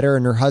outsider,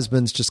 and her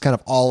husband's just kind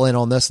of all in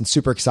on this and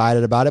super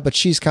excited about it, but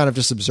she's kind of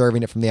just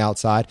observing it from the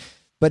outside.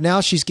 But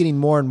now she's getting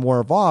more and more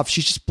involved.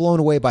 She's just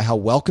blown away by how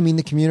welcoming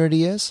the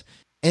community is.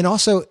 And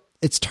also,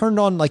 it's turned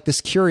on like this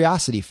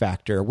curiosity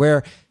factor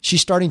where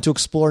she's starting to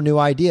explore new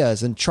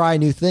ideas and try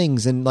new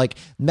things. And like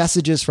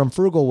messages from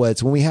Frugal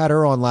Woods, when we had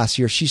her on last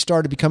year, she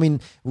started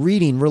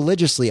reading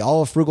religiously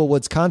all of Frugal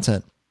Woods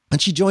content.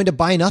 And she joined a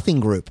Buy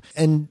Nothing group.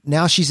 And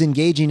now she's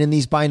engaging in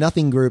these Buy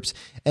Nothing groups.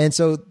 And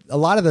so a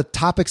lot of the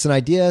topics and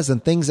ideas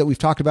and things that we've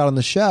talked about on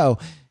the show,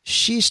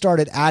 she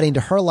started adding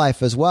to her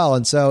life as well.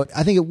 And so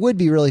I think it would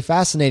be really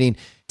fascinating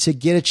to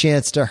get a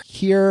chance to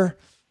hear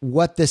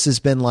what this has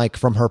been like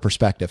from her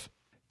perspective.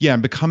 Yeah,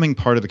 and becoming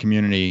part of the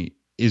community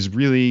is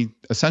really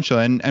essential.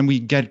 And we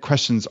get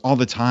questions all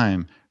the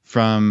time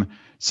from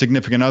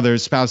significant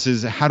others,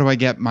 spouses. How do I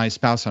get my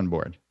spouse on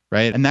board?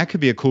 Right. And that could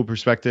be a cool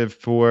perspective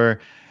for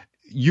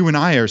you and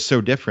I are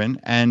so different.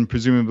 And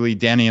presumably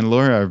Danny and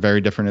Laura are very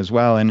different as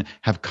well and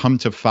have come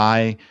to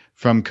FI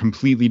from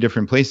completely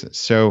different places.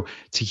 So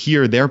to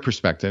hear their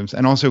perspectives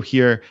and also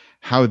hear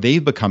how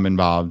they've become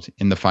involved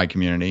in the FI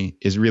community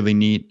is really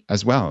neat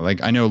as well.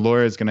 Like I know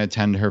Laura is going to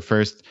attend her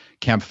first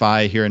Camp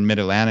FI here in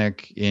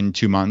Mid-Atlantic in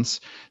 2 months.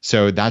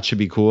 So that should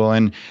be cool.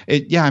 And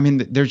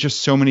there's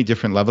just so many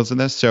different levels of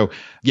this. So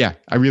yeah,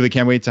 I really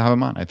can't wait to have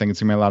them on. I think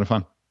it's gonna be a lot of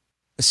fun.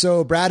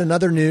 So Brad, in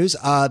other news,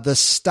 the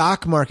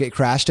stock market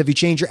crashed. Have you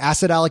changed your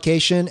asset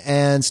allocation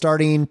and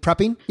starting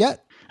prepping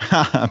yet?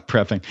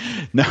 Prepping.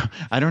 No,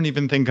 I don't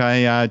even think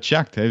I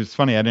checked. It was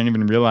funny. I didn't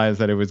even realize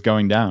that it was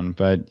going down.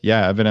 But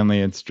yeah, evidently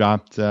it's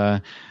dropped,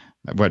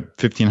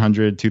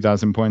 1,500,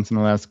 2,000 points in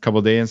the last couple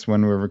of days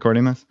when we're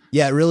recording this?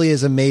 Yeah, it really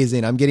is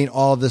amazing. I'm getting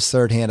all of this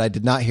third hand. I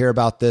did not hear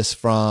about this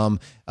from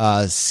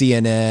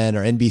CNN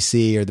or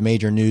NBC or the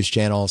major news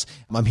channels.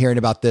 I'm hearing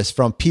about this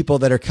from people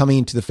that are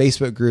coming to the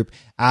Facebook group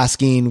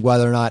asking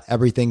whether or not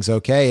everything's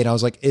okay. And I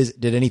was like,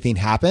 did anything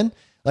happen?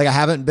 Like I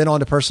haven't been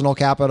onto Personal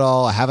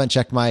Capital. I haven't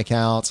checked my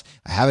accounts.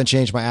 I haven't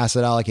changed my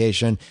asset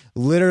allocation.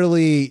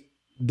 Literally,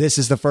 this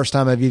is the first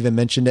time I've even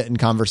mentioned it in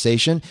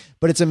conversation,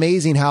 but it's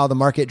amazing how the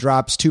market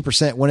drops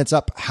 2% when it's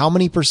up how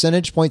many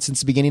percentage points since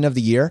the beginning of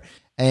the year,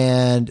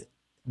 and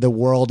the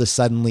world is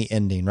suddenly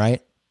ending,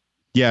 right?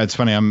 Yeah, it's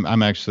funny.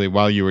 I'm actually,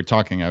 while you were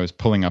talking, I was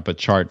pulling up a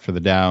chart for the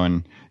Dow,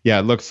 and yeah,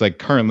 it looks like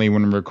currently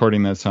when I'm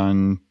recording this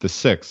on the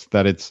 6th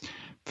that it's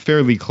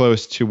fairly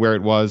close to where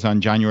it was on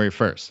January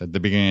 1st at the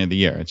beginning of the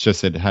year. It's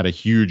just it had a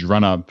huge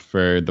run up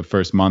for the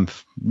first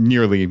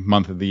nearly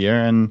month of the year,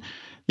 and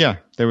yeah,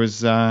 there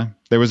was a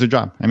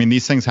drop. I mean,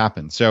 these things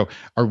happen. So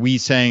are we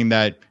saying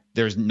that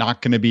there's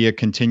not going to be a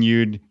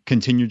continued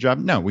drop?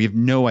 No, we have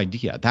no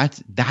idea.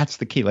 That's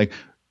the key. Like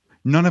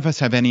none of us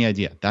have any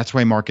idea. That's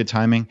why market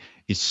timing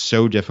is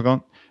so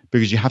difficult,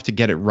 because you have to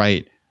get it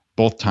right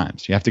both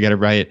times. You have to get it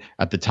right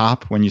at the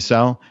top when you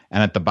sell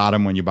and at the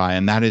bottom when you buy.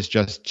 And that is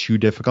just too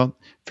difficult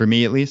for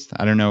me, at least.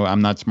 I don't know.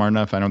 I'm not smart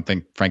enough. I don't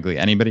think, frankly,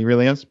 anybody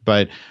really is.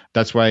 But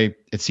that's why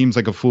it seems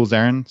like a fool's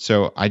errand.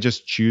 So I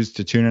just choose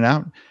to tune it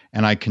out,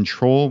 and I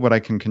control what I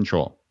can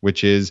control,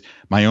 which is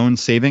my own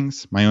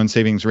savings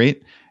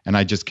rate. And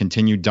I just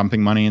continue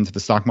dumping money into the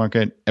stock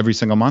market every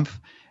single month.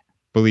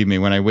 Believe me,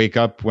 when I wake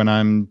up when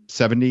I'm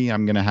 70,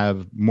 I'm going to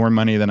have more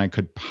money than I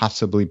could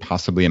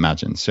possibly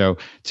imagine. So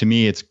to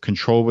me, it's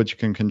control what you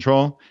can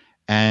control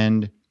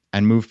and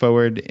move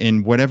forward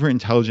in whatever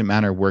intelligent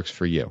manner works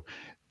for you.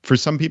 For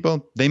some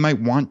people, they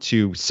might want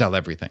to sell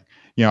everything.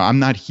 I'm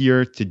not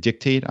here to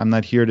dictate. I'm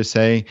not here to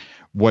say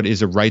what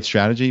is a right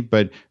strategy.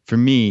 But for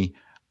me,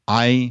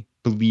 I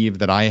believe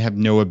that I have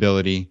no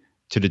ability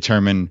to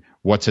determine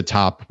what's a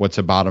top, what's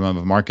a bottom of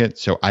a market.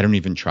 So I don't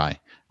even try.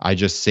 I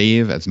just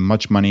save as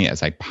much money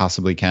as I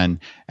possibly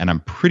can. And I'm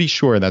pretty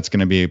sure that's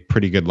going to be a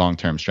pretty good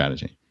long-term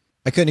strategy.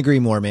 I couldn't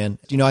agree more, man.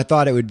 I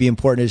thought it would be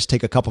important to just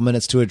take a couple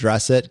minutes to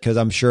address it because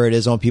I'm sure it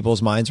is on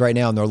people's minds right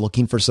now and they're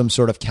looking for some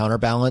sort of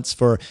counterbalance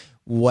for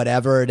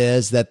whatever it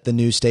is that the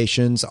news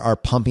stations are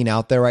pumping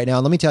out there right now.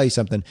 And let me tell you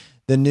something.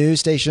 The news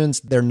stations,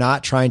 they're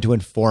not trying to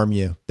inform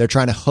you. They're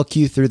trying to hook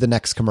you through the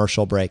next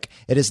commercial break.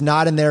 It is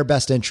not in their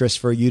best interest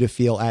for you to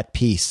feel at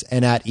peace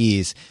and at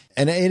ease.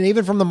 And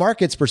even from the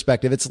market's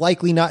perspective, it's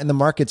likely not in the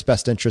market's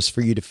best interest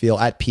for you to feel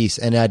at peace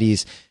and at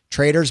ease.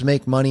 Traders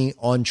make money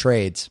on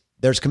trades.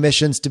 There's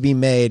commissions to be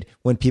made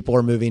when people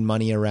are moving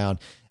money around.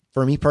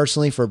 For me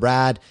personally, for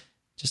Brad,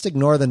 just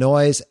ignore the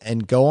noise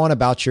and go on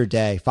about your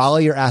day. Follow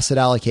your asset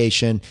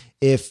allocation.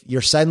 If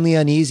you're suddenly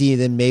uneasy,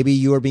 then maybe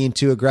you are being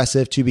too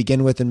aggressive to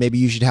begin with, and maybe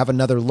you should have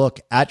another look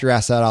at your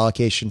asset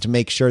allocation to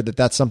make sure that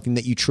that's something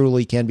that you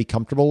truly can be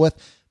comfortable with.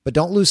 But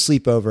don't lose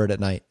sleep over it at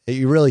night.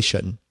 You really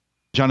shouldn't.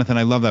 Jonathan,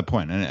 I love that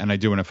point, and I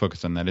do want to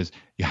focus on that, is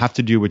you have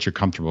to do what you're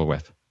comfortable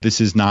with.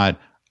 This is not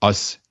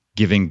us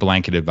giving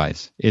blanket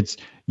advice. It's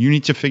you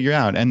need to figure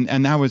out,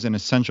 and that was an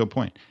essential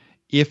point.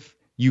 If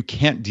you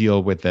can't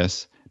deal with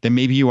this, then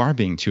maybe you are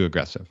being too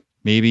aggressive.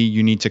 Maybe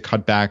you need to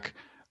cut back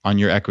on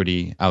your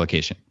equity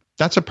allocation.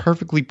 That's a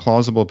perfectly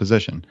plausible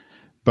position.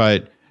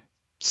 But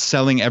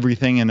selling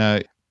everything in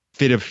a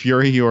fit of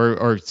fury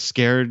or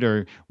scared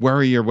or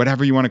worry or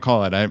whatever you want to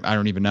call it, I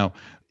don't even know,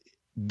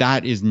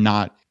 that is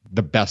not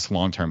the best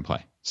long-term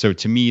play. So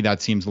to me,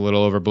 that seems a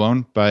little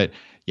overblown, but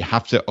you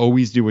have to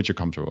always do what you're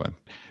comfortable with.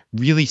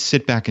 Really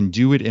sit back and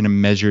do it in a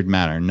measured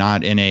manner,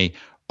 not in a,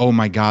 oh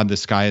my God, the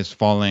sky is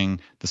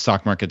falling, the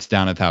stock market's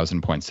down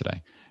 1,000 points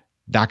today.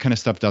 That kind of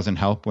stuff doesn't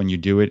help when you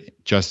do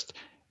it just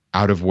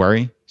out of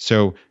worry.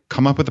 So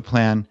come up with a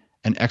plan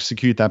and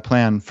execute that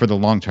plan for the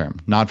long term,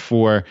 not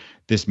for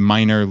this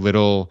minor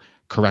little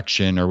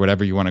correction or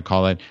whatever you want to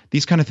call it.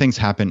 These kind of things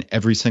happen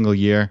every single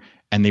year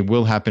and they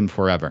will happen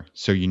forever.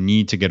 So you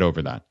need to get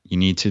over that. You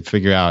need to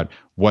figure out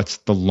what's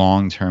the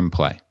long-term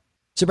play.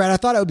 So Brad, I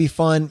thought it would be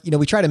fun.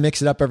 We try to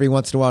mix it up every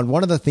once in a while. And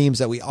one of the themes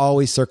that we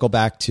always circle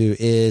back to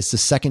is the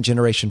second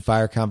generation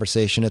fire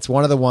conversation. It's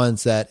one of the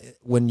ones that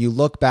when you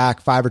look back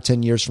 5 or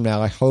 10 years from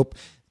now, I hope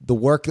the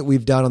work that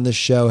we've done on this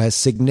show has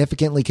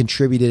significantly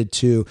contributed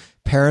to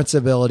parents'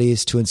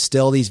 abilities to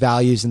instill these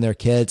values in their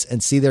kids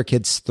and see their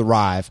kids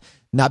thrive,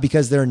 not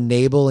because they're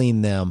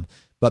enabling them,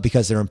 but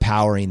because they're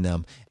empowering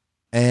them.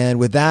 And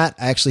with that,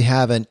 I actually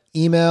have an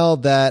email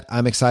that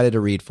I'm excited to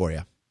read for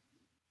you.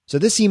 So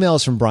this email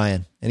is from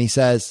Brian, and he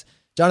says,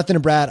 Jonathan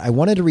and Brad, I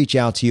wanted to reach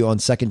out to you on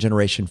second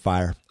generation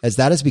fire, as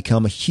that has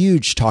become a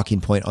huge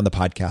talking point on the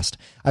podcast.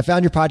 I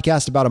found your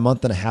podcast about a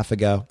month and a half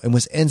ago and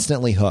was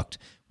instantly hooked,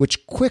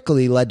 which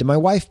quickly led to my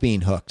wife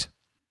being hooked.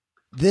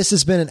 This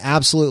has been an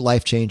absolute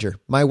life changer.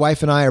 My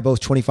wife and I are both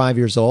 25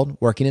 years old,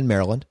 working in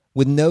Maryland,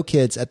 with no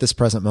kids at this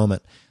present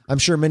moment. I'm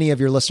sure many of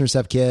your listeners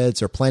have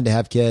kids or plan to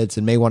have kids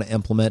and may want to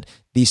implement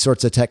these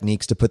sorts of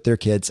techniques to put their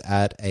kids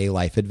at a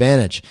life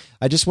advantage.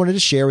 I just wanted to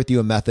share with you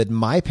a method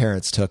my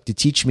parents took to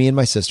teach me and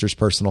my sisters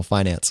personal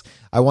finance.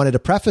 I wanted to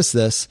preface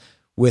this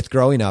with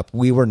growing up,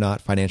 we were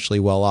not financially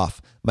well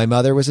off. My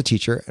mother was a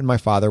teacher and my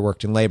father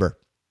worked in labor.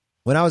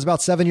 When I was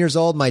about 7 years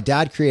old, my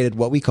dad created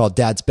what we called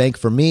Dad's Bank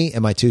for me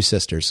and my two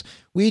sisters.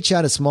 We each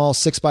had a small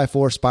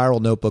 6x4 spiral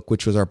notebook,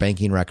 which was our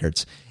banking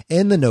records.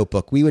 In the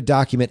notebook, we would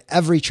document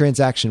every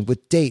transaction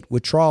with date,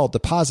 withdrawal,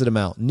 deposit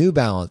amount, new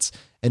balance,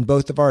 and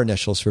both of our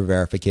initials for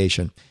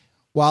verification.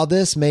 While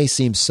this may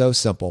seem so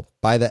simple,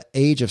 by the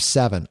age of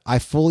 7, I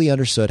fully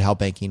understood how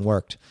banking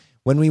worked.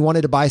 When we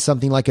wanted to buy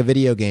something like a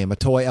video game, a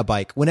toy, a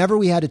bike, whenever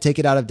we had to take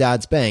it out of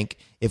Dad's bank,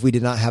 if we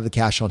did not have the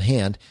cash on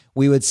hand,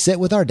 we would sit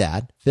with our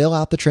dad, fill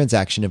out the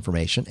transaction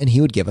information, and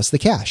he would give us the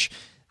cash.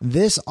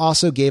 This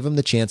also gave him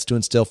the chance to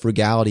instill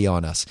frugality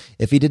on us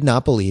if he did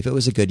not believe it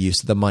was a good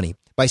use of the money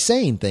by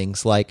saying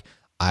things like,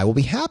 I will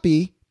be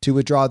happy to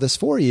withdraw this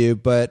for you,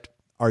 but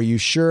are you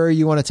sure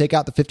you want to take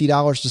out the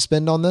 $50 to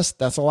spend on this?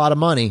 That's a lot of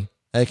money.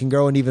 It can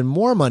grow into even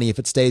more money if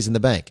it stays in the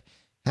bank.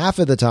 Half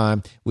of the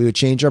time, we would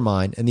change our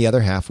mind, and the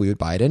other half, we would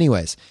buy it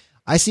anyways.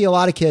 I see a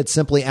lot of kids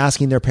simply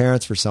asking their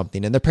parents for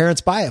something, and their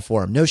parents buy it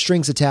for them, no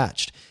strings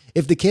attached.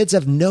 If the kids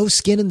have no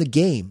skin in the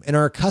game and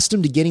are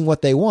accustomed to getting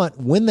what they want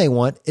when they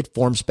want, it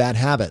forms bad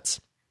habits.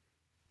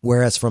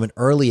 Whereas from an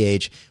early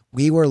age,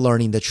 we were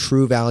learning the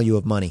true value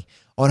of money.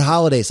 On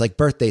holidays like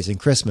birthdays and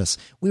Christmas,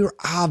 we were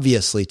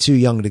obviously too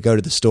young to go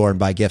to the store and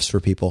buy gifts for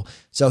people.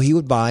 So he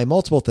would buy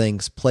multiple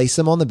things, place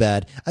them on the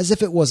bed as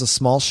if it was a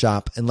small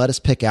shop, and let us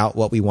pick out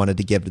what we wanted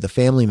to give to the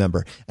family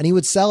member. And he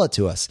would sell it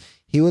to us.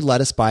 He would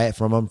let us buy it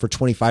from him for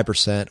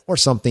 25% or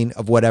something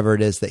of whatever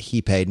it is that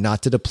he paid,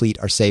 not to deplete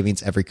our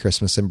savings every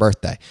Christmas and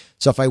birthday.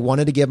 So if I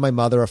wanted to give my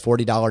mother a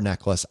 $40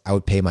 necklace, I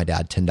would pay my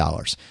dad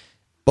 $10.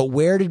 But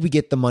where did we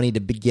get the money to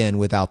begin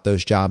without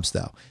those jobs,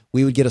 though?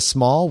 We would get a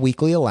small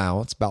weekly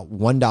allowance, about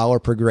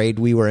 $1 per grade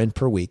we were in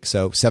per week.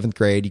 So 7th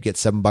grade, you get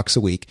 $7 a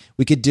week.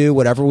 We could do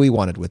whatever we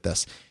wanted with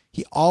this.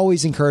 He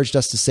always encouraged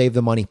us to save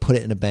the money, put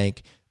it in a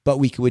bank, but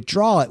we could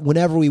withdraw it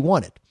whenever we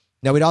wanted.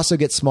 Now, we'd also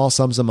get small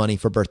sums of money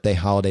for birthday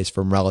holidays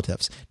from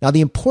relatives. Now,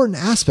 the important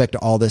aspect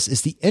of all this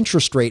is the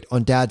interest rate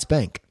on Dad's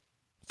bank.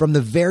 From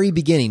the very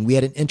beginning, we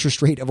had an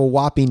interest rate of a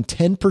whopping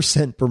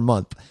 10% per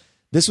month.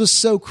 This was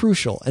so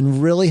crucial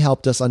and really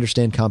helped us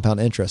understand compound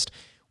interest.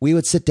 We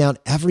would sit down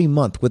every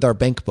month with our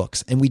bank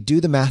books and we'd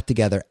do the math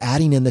together,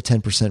 adding in the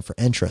 10% for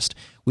interest.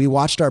 We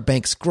watched our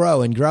banks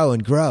grow and grow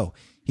and grow.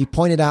 He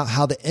pointed out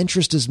how the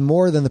interest is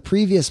more than the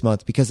previous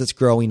month because it's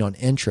growing on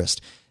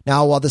interest.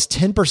 Now, while this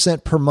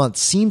 10% per month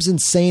seems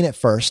insane at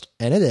first,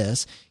 and it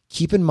is,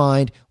 keep in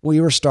mind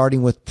we were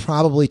starting with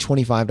probably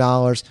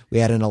 $25. We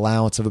had an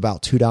allowance of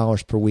about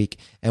 $2 per week,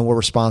 and we're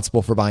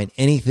responsible for buying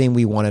anything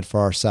we wanted for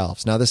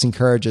ourselves. Now, this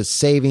encourages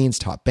savings,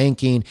 taught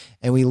banking,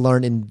 and we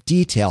learned in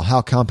detail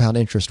how compound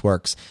interest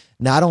works.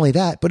 Not only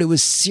that, but it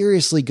was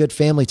seriously good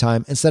family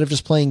time instead of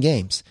just playing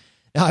games.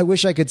 Now, I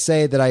wish I could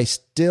say that I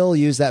still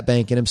use that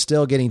bank and I'm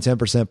still getting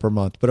 10% per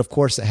month, but of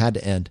course it had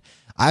to end.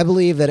 I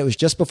believe that it was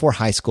just before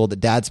high school that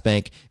Dad's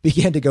bank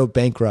began to go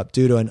bankrupt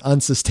due to an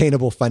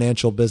unsustainable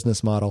financial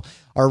business model.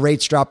 Our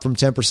rates dropped from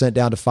 10%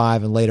 down to 5%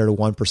 and later to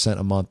 1%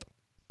 a month.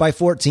 By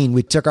 14,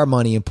 we took our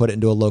money and put it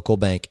into a local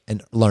bank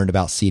and learned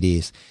about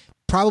CDs.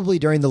 Probably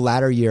during the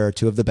latter year or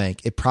two of the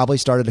bank, it probably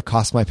started to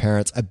cost my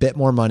parents a bit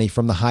more money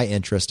from the high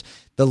interest.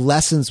 The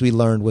lessons we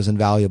learned was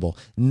invaluable.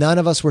 None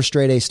of us were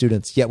straight A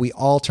students, yet we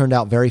all turned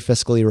out very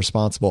fiscally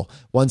responsible.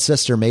 One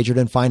sister majored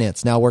in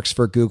finance, now works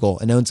for Google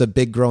and owns a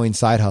big growing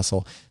side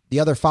hustle.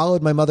 The other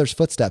followed my mother's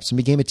footsteps and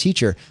became a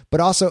teacher,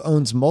 but also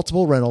owns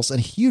multiple rentals and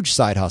a huge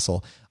side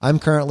hustle. I'm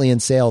currently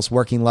in sales,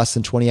 working less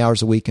than 20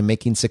 hours a week and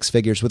making 6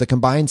 figures with a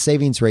combined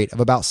savings rate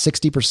of about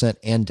 60%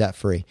 and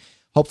debt-free.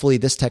 Hopefully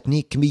this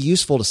technique can be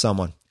useful to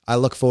someone. I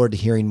look forward to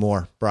hearing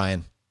more.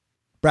 Brian.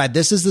 Brad,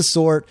 this is the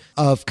sort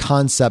of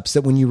concepts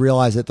that when you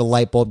realize it, the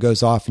light bulb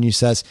goes off and you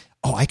says,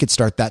 oh, I could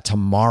start that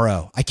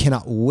tomorrow. I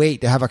cannot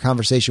wait to have a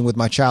conversation with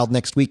my child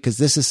next week because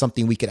this is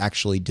something we could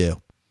actually do.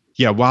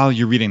 Yeah, while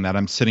you're reading that,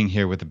 I'm sitting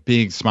here with a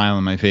big smile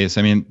on my face.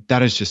 I mean,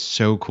 that is just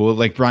so cool.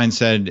 Like Brian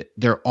said,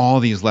 there are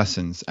all these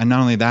lessons. And not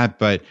only that,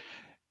 but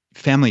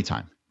family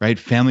time, right?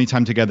 Family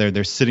time together.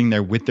 They're sitting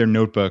there with their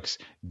notebooks,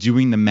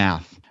 doing the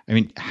math. I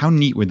mean, how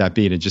neat would that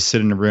be to just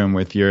sit in a room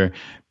with your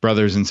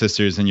brothers and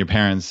sisters and your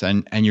parents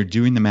and you're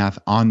doing the math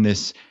on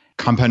this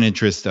compound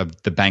interest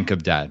of the bank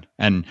of dad.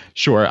 And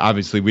sure,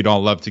 obviously, we'd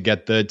all love to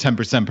get the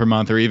 10% per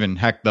month or even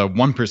heck, the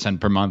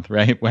 1% per month,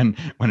 right? When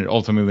it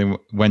ultimately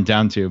went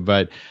down to.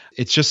 But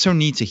it's just so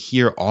neat to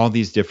hear all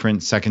these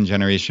different second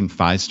generation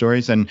FI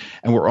stories. And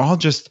we're all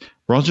just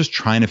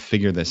trying to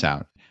figure this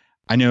out.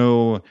 I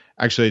know,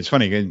 actually, it's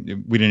funny.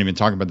 We didn't even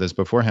talk about this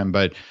beforehand,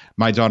 but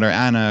my daughter,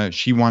 Anna,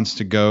 she wants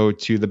to go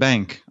to the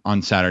bank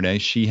on Saturday.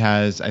 She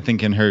has, I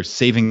think in her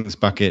savings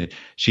bucket,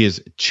 she has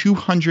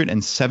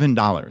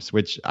 $207,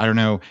 which I don't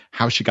know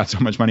how she got so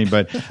much money,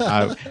 but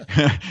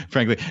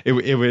frankly,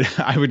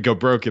 I would go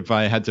broke if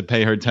I had to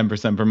pay her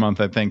 10% per month,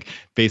 I think,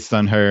 based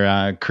on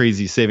her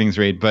crazy savings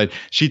rate. But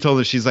she told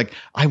us, she's like,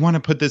 I want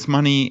to put this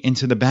money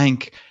into the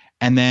bank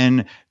and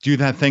then do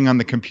that thing on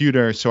the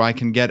computer so I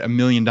can get $1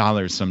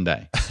 million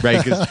someday,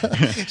 right?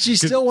 She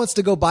still wants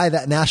to go buy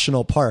that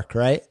national park,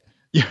 right?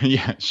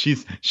 Yeah,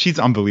 she's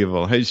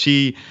unbelievable.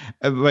 She,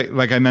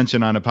 like I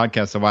mentioned on a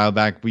podcast a while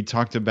back, we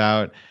talked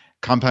about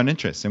compound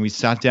interest, and we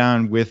sat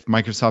down with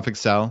Microsoft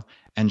Excel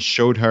and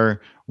showed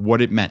her what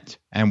it meant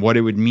and what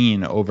it would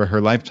mean over her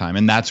lifetime.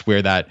 And that's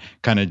where that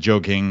kind of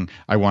joking,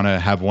 I want to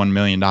have $1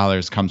 million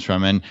comes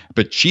from.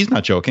 But she's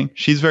not joking.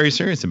 She's very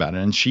serious about it.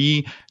 And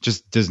she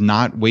just does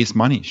not waste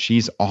money.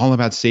 She's all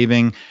about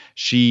saving.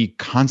 She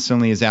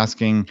constantly is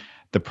asking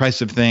the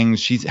price of things.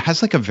 She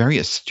has like a very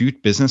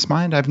astute business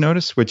mind, I've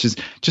noticed, which is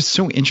just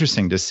so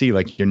interesting to see,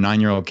 like your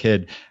 9-year-old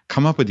kid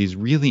come up with these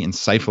really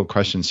insightful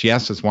questions. She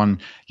asked us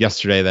one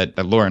yesterday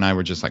that Laura and I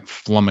were just like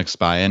flummoxed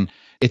by. And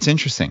it's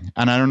interesting.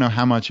 And I don't know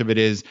how much of it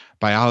is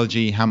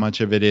biology, how much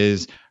of it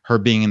is her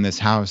being in this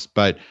house,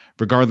 but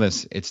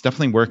regardless, it's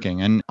definitely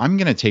working. And I'm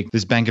going to take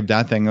this Bank of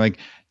Dad thing. Like,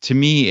 to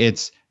me,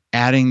 it's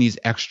adding these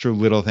extra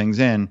little things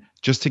in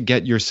just to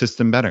get your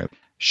system better.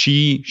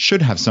 She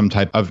should have some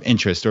type of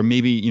interest, or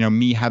maybe,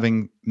 me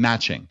having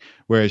matching,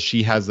 whereas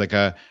she has like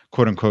a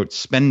quote unquote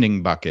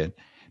spending bucket.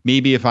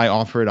 Maybe if I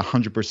offered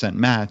 100%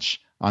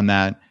 match on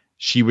that,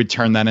 she would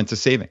turn that into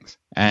savings.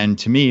 And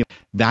to me,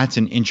 that's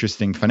an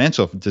interesting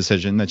financial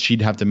decision that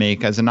she'd have to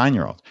make as a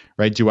 9-year-old,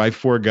 right? Do I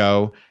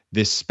forego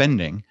this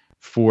spending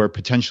for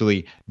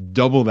potentially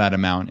double that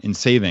amount in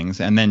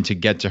savings and then to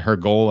get to her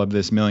goal of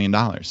this $1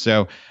 million?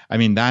 So, I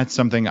mean, that's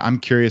something I'm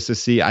curious to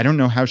see. I don't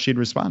know how she'd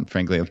respond,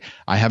 frankly.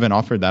 I haven't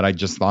offered that. I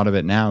just thought of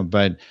it now,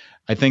 but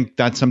I think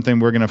that's something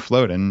we're going to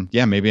float. And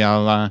yeah, maybe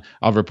I'll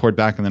report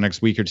back in the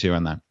next week or two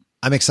on that.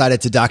 I'm excited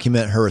to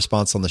document her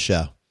response on the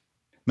show.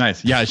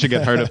 Nice. Yeah, I should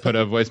get her to put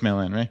a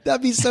voicemail in, right?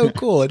 That'd be so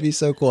cool. It'd be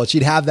so cool.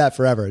 She'd have that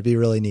forever. It'd be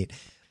really neat.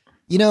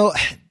 You know,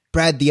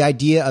 Brad, the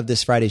idea of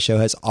this Friday show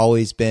has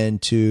always been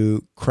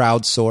to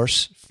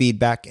crowdsource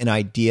feedback and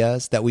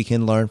ideas that we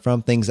can learn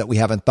from, things that we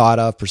haven't thought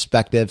of,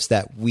 perspectives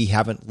that we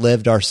haven't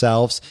lived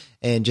ourselves,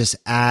 and just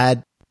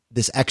add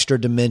this extra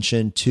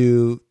dimension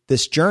to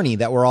this journey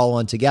that we're all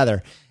on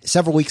together.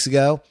 Several weeks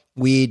ago,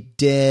 we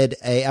did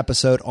an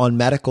episode on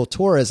medical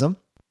tourism,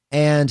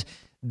 and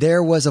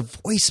there was a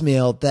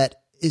voicemail that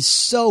is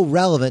so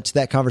relevant to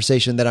that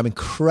conversation that I'm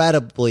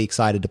incredibly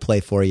excited to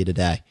play for you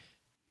today.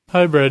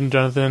 Hi, Brad and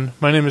Jonathan.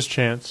 My name is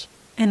Chance.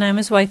 And I'm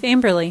his wife,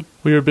 Amberly.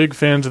 We are big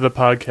fans of the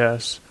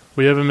podcast.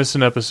 We haven't missed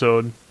an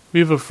episode.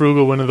 We have a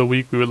frugal win of the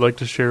week we would like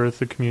to share with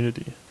the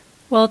community.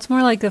 Well, it's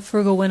more like the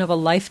frugal win of a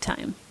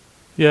lifetime.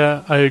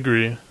 Yeah, I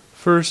agree.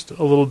 First,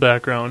 a little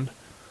background.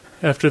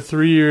 After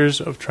 3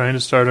 years of trying to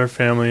start our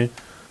family,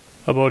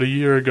 about a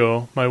year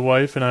ago, my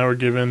wife and I were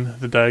given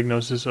the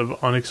diagnosis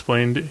of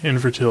unexplained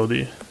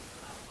infertility.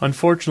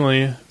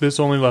 Unfortunately, this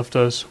only left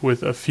us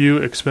with a few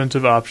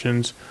expensive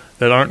options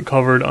that aren't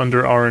covered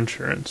under our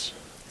insurance.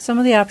 Some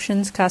of the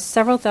options cost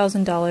several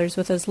 $1,000s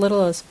with as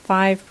little as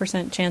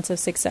 5% chance of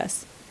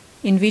success.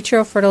 In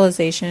vitro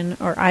fertilization,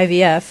 or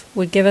IVF,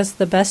 would give us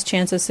the best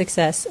chance of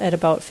success at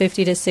about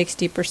 50 to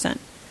 60%.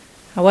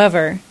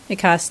 However, it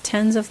costs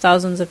tens of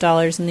thousands of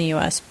dollars in the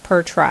U.S.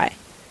 per try.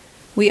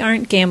 We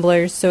aren't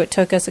gamblers, so it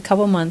took us a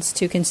couple months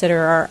to consider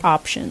our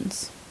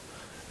options.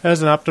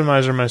 As an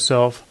optimizer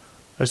myself,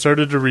 I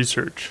started to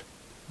research.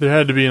 There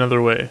had to be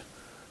another way.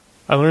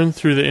 I learned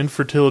through the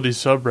infertility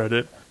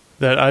subreddit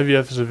that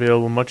IVF is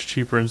available much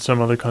cheaper in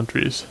some other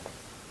countries.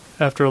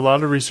 After a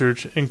lot of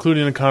research,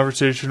 including a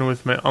conversation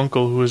with my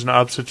uncle who is an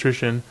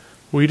obstetrician,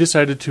 we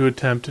decided to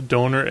attempt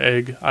donor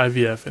egg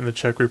IVF in the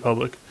Czech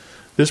Republic.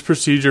 This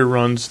procedure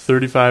runs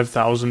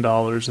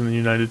 $35,000 in the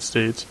United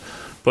States,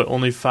 but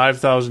only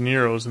 5,000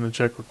 euros in the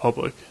Czech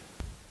Republic.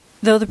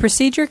 Though the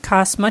procedure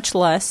costs much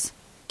less,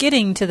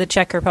 getting to the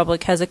Czech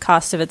Republic has a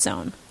cost of its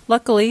own.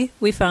 Luckily,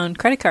 we found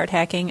credit card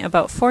hacking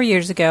about 4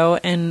 years ago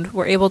and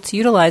were able to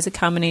utilize a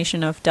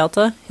combination of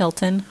Delta,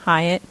 Hilton,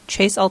 Hyatt,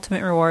 Chase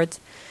Ultimate Rewards,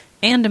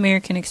 and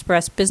American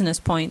Express business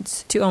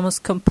points to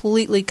almost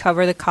completely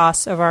cover the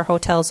costs of our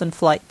hotels and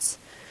flights.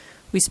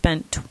 We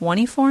spent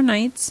 24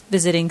 nights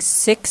visiting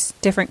 6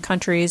 different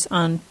countries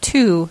on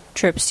 2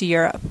 trips to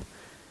Europe.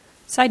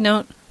 Side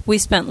note, we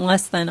spent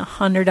less than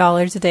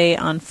 $100 a day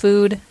on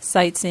food,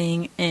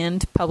 sightseeing,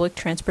 and public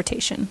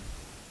transportation.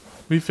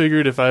 We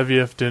figured if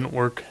IVF didn't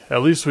work,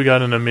 at least we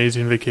got an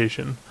amazing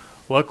vacation.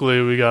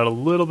 Luckily, we got a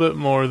little bit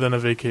more than a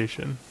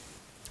vacation.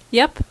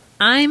 Yep,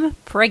 I'm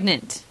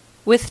pregnant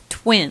with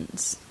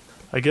twins.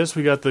 I guess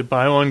we got the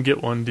buy one,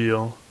 get one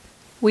deal.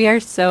 We are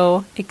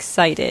so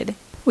excited.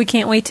 We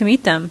can't wait to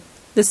meet them.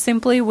 This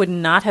simply would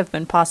not have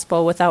been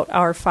possible without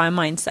our FI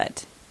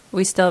mindset.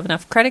 We still have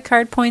enough credit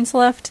card points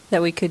left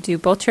that we could do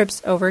both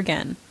trips over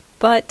again.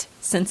 But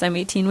since I'm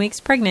 18 weeks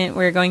pregnant,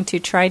 we're going to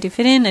try to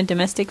fit in a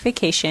domestic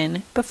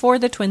vacation before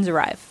the twins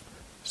arrive.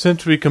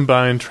 Since we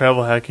combined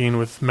travel hacking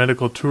with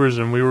medical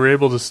tourism, we were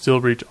able to still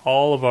reach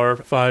all of our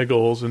FI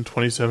goals in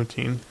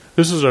 2017.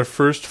 This was our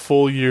first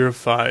full year of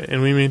FI,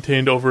 and we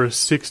maintained over a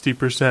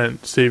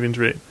 60% savings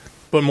rate.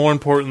 But more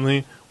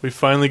importantly, we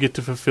finally get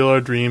to fulfill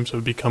our dreams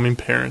of becoming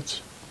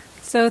parents.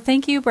 So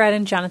thank you, Brad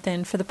and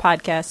Jonathan, for the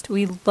podcast.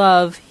 We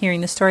love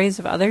hearing the stories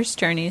of others'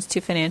 journeys to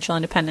financial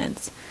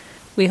independence.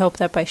 We hope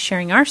that by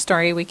sharing our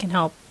story, we can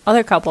help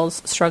other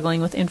couples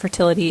struggling with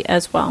infertility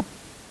as well.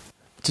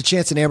 To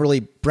Chance and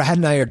Amberly, Brad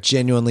and I are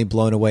genuinely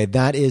blown away.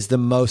 That is the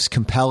most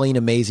compelling,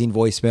 amazing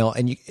voicemail,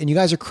 and you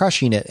guys are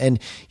crushing it. And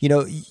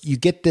you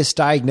get this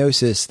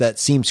diagnosis that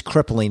seems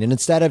crippling, and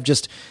instead of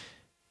just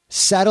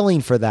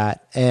settling for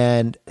that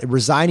and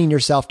resigning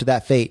yourself to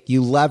that fate,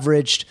 you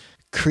leveraged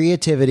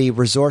creativity,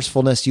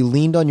 resourcefulness, you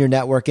leaned on your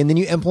network, and then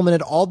you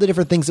implemented all the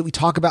different things that we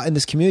talk about in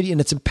this community. And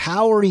it's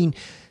empowering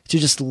to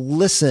just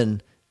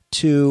listen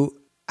to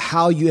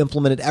how you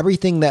implemented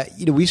everything that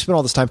we've spent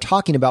all this time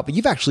talking about, but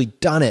you've actually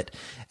done it.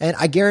 And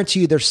I guarantee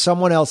you there's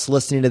someone else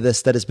listening to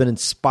this that has been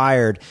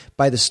inspired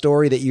by the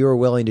story that you are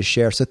willing to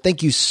share. So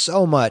thank you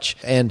so much.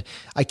 And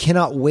I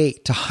cannot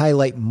wait to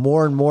highlight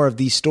more and more of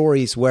these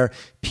stories where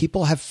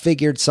people have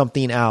figured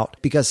something out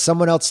because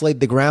someone else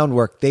laid the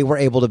groundwork. They were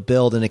able to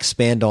build and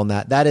expand on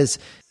that. That is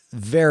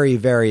very,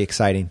 very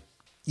exciting.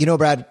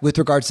 Brad, with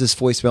regards to this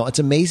voicemail, it's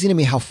amazing to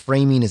me how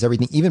framing is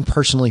everything, even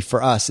personally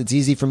for us. It's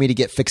easy for me to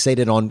get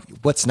fixated on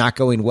what's not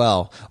going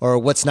well or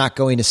what's not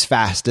going as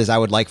fast as I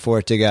would like for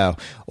it to go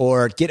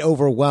or get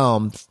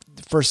overwhelmed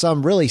for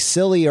some really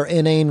silly or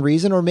inane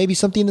reason, or maybe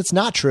something that's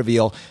not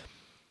trivial,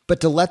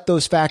 but to let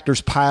those factors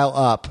pile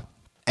up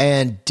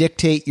and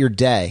dictate your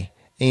day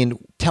and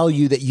tell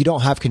you that you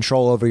don't have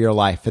control over your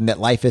life and that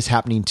life is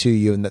happening to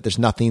you and that there's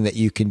nothing that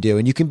you can do.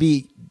 And you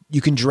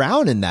can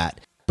drown in that.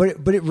 But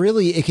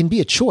it can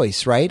be a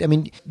choice, right? I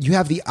mean, you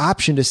have the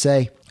option to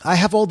say, I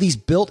have all these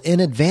built-in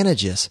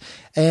advantages,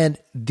 and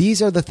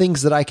these are the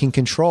things that I can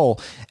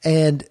control.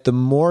 And the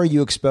more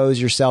you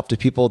expose yourself to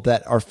people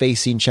that are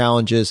facing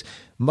challenges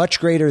much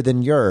greater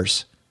than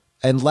yours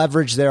and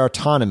leverage their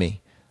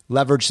autonomy,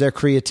 leverage their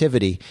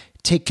creativity,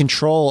 take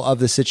control of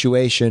the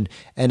situation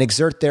and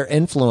exert their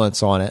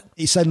influence on it,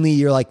 suddenly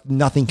you're like,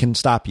 nothing can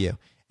stop you.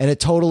 And it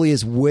totally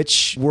is,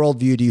 which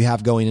worldview do you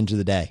have going into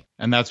the day?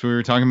 And that's what we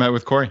were talking about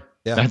with Corey.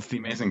 Yeah. That's the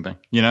amazing thing.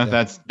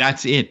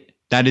 That's it.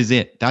 That is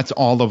it. That's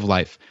all of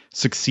life.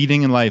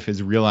 Succeeding in life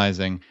is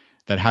realizing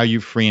that how you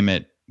frame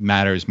it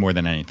matters more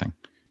than anything.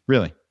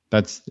 Really.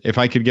 That's, if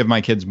I could give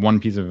my kids one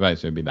piece of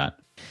advice, it would be that.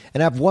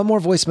 And I have one more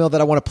voicemail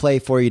that I want to play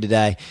for you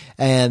today.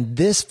 And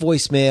this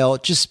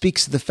voicemail just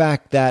speaks to the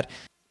fact that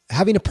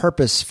having a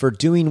purpose for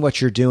doing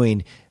what you're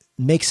doing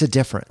makes a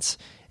difference.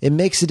 It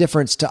makes a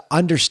difference to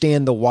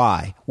understand the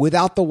why.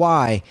 Without the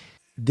why,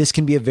 this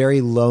can be a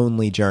very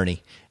lonely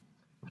journey.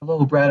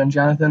 Hello, Brad and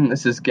Jonathan.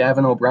 This is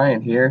Gavin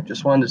O'Brien here.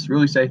 Just wanted to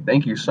really say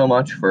thank you so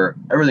much for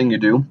everything you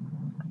do.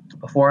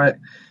 Before I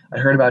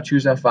heard about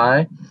Choose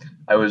FI,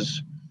 I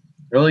was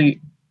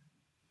really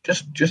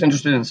just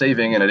interested in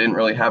saving, and I didn't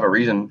really have a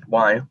reason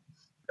why.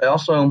 I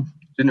also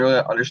didn't really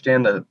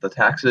understand the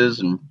taxes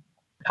and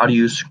how to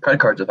use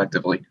credit cards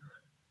effectively.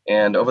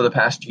 And over the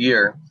past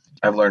year,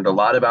 I've learned a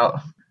lot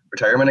about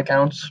retirement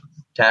accounts,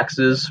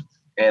 taxes,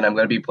 and I'm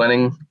going to be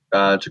planning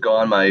to go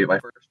on my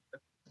first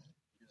trip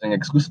using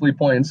exclusively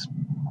points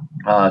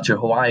to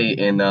Hawaii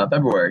in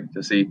February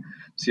to see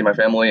my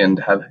family and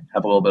have a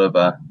little bit of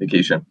a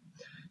vacation.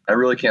 I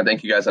really can't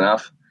thank you guys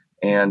enough,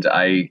 and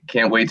I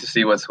can't wait to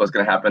see what's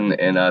going to happen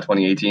in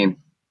 2018.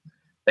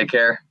 Take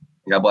care.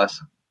 God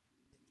bless.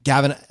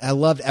 Gavin, I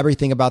loved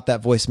everything about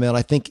that voicemail. And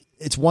I think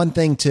it's one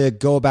thing to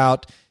go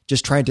about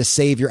just trying to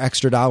save your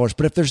extra dollars,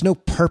 but if there's no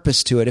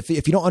purpose to it, if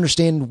you don't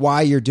understand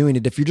why you're doing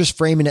it, if you're just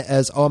framing it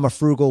as, oh, I'm a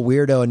frugal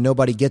weirdo and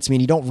nobody gets me,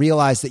 and you don't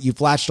realize that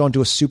you've latched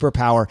onto a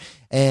superpower,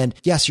 and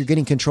yes, you're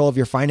getting control of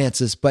your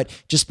finances, but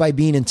just by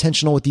being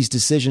intentional with these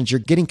decisions, you're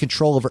getting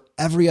control over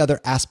every other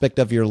aspect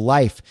of your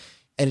life.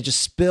 And it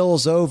just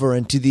spills over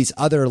into these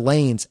other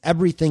lanes.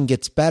 Everything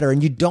gets better,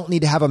 and you don't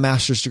need to have a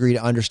master's degree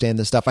to understand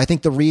this stuff. I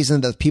think the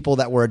reason that people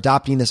that were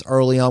adopting this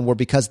early on were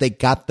because they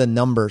got the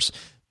numbers.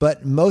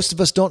 But most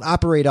of us don't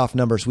operate off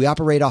numbers. We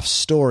operate off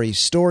stories.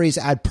 Stories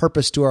add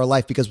purpose to our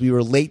life because we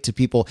relate to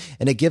people,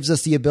 and it gives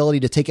us the ability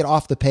to take it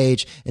off the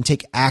page and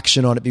take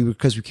action on it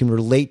because we can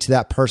relate to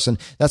that person.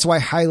 That's why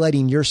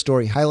highlighting your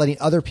story, highlighting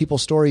other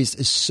people's stories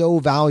is so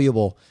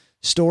valuable.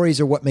 Stories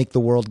are what make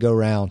the world go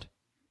round.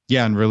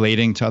 Yeah, and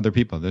relating to other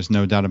people. There's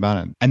no doubt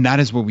about it. And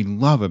that is what we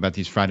love about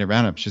these Friday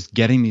Roundups, just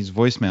getting these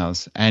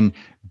voicemails and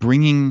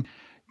bringing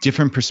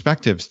different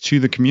perspectives to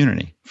the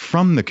community,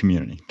 from the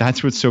community.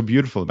 That's what's so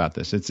beautiful about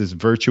this. It's this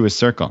virtuous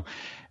circle.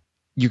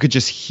 You could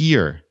just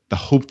hear the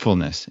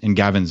hopefulness in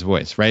Gavin's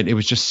voice, right? It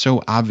was just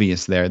so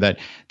obvious there that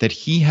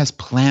he has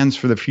plans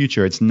for the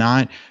future. It's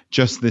not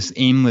just this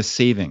aimless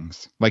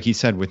savings, like he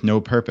said, with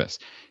no purpose.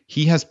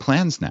 He has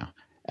plans now,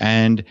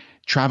 and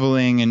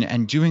traveling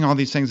and doing all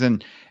these things.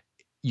 And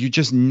you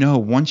just know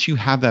once you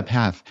have that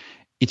path,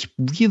 it's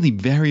really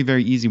very,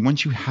 very easy.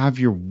 Once you have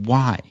your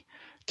why,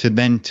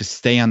 to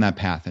stay on that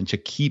path and to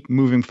keep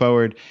moving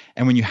forward.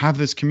 And when you have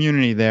this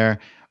community there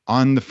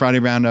on the Friday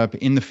Roundup,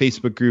 in the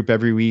Facebook group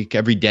every week,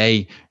 every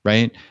day,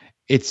 right?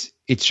 It's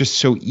just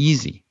so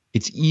easy.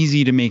 It's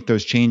easy to make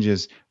those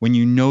changes when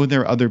you know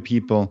there are other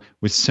people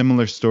with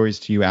similar stories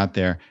to you out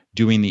there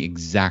doing the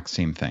exact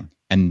same thing.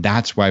 And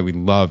that's why we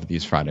love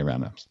these Friday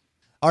Roundups.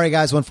 All right,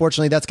 guys. Well,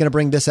 unfortunately, that's going to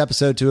bring this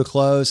episode to a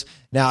close.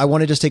 Now, I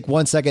want to just take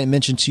 1 second and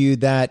mention to you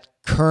that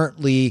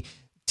currently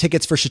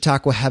tickets for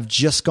Chautauqua have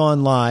just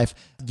gone live.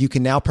 You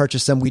can now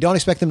purchase them. We don't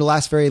expect them to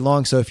last very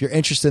long. So if you're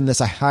interested in this,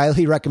 I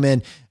highly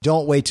recommend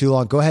don't wait too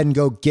long. Go ahead and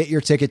go get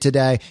your ticket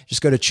today.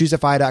 Just go to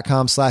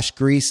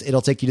choosefi.com/Greece.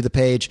 It'll take you to the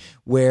page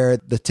where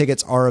the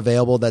tickets are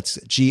available. That's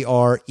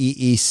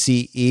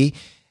GREECE.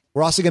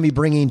 We're also going to be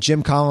bringing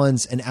Jim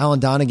Collins and Alan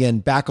Donegan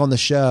back on the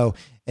show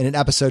in an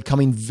episode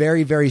coming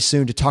very, very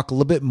soon to talk a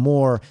little bit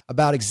more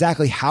about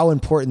exactly how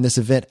important this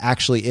event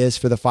actually is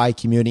for the FI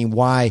community and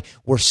why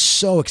we're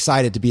so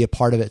excited to be a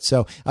part of it.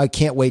 So I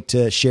can't wait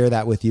to share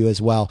that with you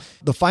as well.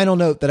 The final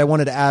note that I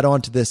wanted to add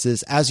on to this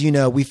is, as you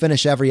know, we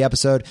finish every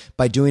episode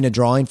by doing a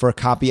drawing for a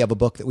copy of a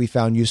book that we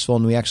found useful.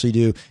 And we actually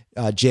do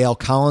J.L.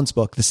 Collins'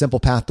 book, The Simple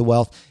Path to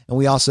Wealth. And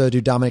we also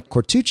do Dominic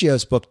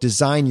Cortuccio's book,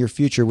 Design Your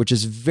Future, which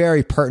is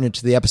very pertinent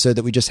to the episode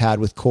that we just had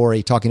with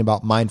Corey talking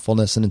about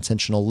mindfulness and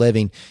intentional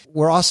living.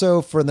 We're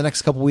also, for the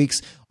next couple of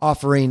weeks,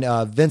 offering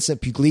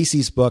Vincent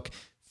Puglisi's book,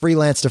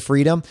 Freelance to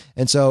Freedom.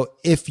 And so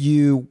if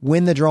you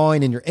win the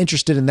drawing and you're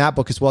interested in that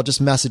book as well,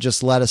 just message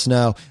us, let us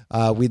know.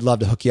 We'd love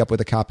to hook you up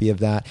with a copy of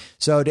that.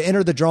 So to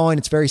enter the drawing,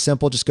 it's very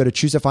simple. Just go to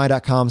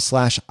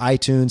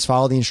choosefi.com/iTunes,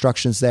 follow the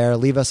instructions there,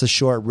 leave us a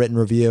short written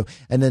review,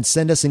 and then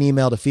send us an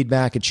email to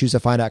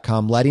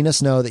feedback@choosefi.com, letting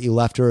us know that you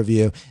left a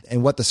review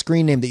and what the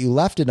screen name that you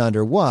left it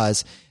under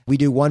was. We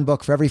do one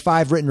book for every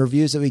 5 written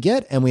reviews that we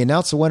get, and we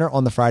announce the winner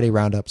on the Friday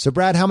roundup. So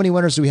Brad, how many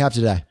winners do we have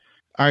today?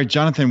 All right,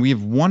 Jonathan, we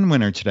have one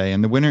winner today,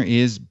 and the winner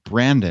is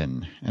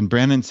Brandon. And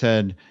Brandon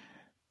said,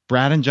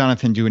 Brad and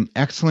Jonathan do an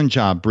excellent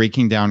job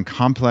breaking down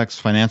complex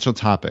financial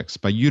topics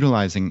by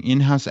utilizing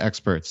in-house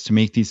experts to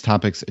make these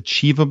topics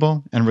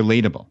achievable and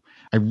relatable.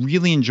 I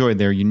really enjoy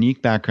their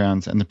unique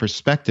backgrounds and the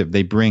perspective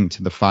they bring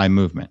to the FI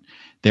movement.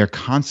 They are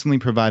constantly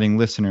providing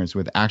listeners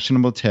with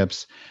actionable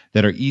tips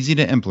that are easy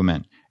to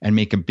implement and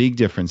make a big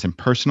difference in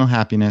personal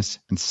happiness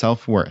and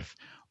self-worth,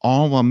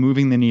 all while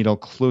moving the needle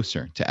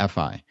closer to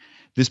FI.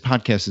 This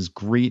podcast is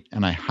great,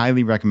 and I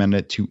highly recommend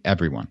it to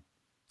everyone.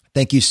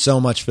 Thank you so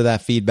much for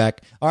that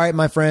feedback. All right,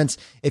 my friends,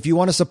 if you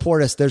want to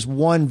support us, there's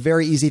one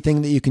very easy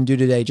thing that you can do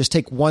today. Just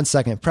take 1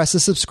 second, press the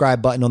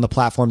subscribe button on the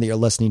platform that you're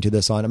listening to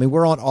this on. I mean,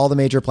 we're on all the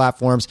major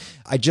platforms.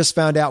 I just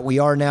found out we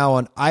are now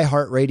on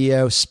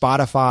iHeartRadio,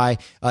 Spotify.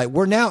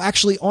 We're now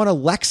actually on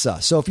Alexa.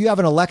 So if you have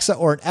an Alexa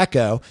or an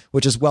Echo,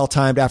 which is well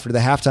timed after the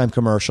halftime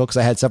commercial, because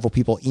I had several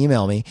people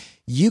email me,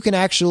 you can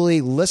actually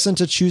listen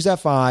to Choose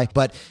FI.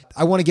 But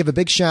I want to give a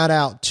big shout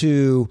out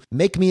to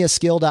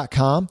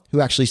makemeaskill.com,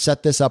 who actually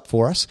set this up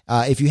for us.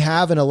 If you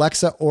have an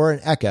Alexa or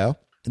an Echo,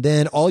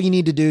 then all you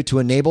need to do to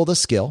enable the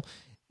skill,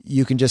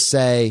 you can just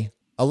say,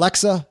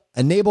 Alexa,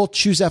 enable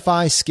Choose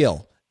FI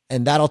skill.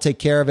 And that'll take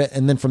care of it.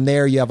 And then from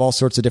there, you have all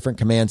sorts of different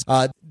commands.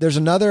 There's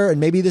another, and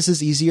maybe this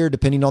is easier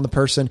depending on the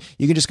person.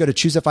 You can just go to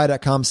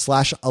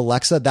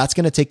choosefi.com/Alexa. That's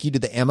going to take you to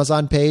the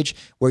Amazon page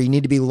where you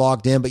need to be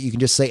logged in, but you can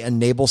just say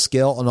enable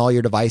skill on all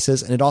your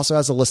devices. And it also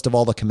has a list of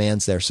all the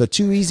commands there. So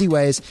 2 easy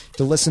ways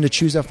to listen to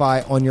Choose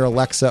FI on your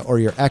Alexa or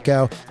your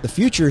Echo. The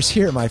future is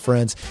here, my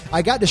friends.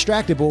 I got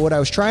distracted, but what I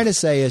was trying to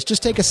say is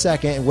just take a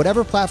second and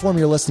whatever platform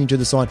you're listening to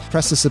this on,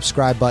 press the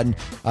subscribe button.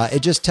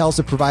 It just tells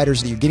the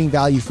providers that you're getting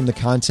value from the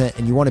content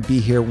and you want to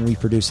be here when we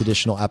produce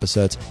additional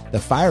episodes. The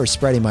fire is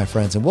spreading, my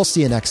friends, and we'll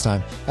see you next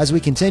time as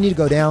we continue to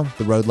go down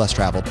the road less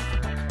traveled.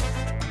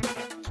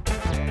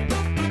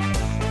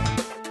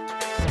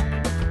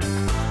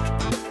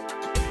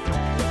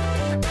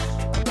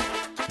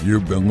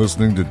 You've been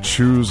listening to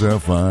Choose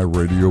FI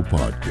Radio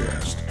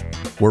Podcast,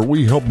 where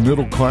we help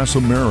middle-class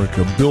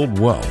America build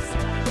wealth,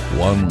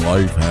 one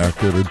life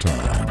hack at a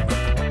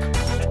time.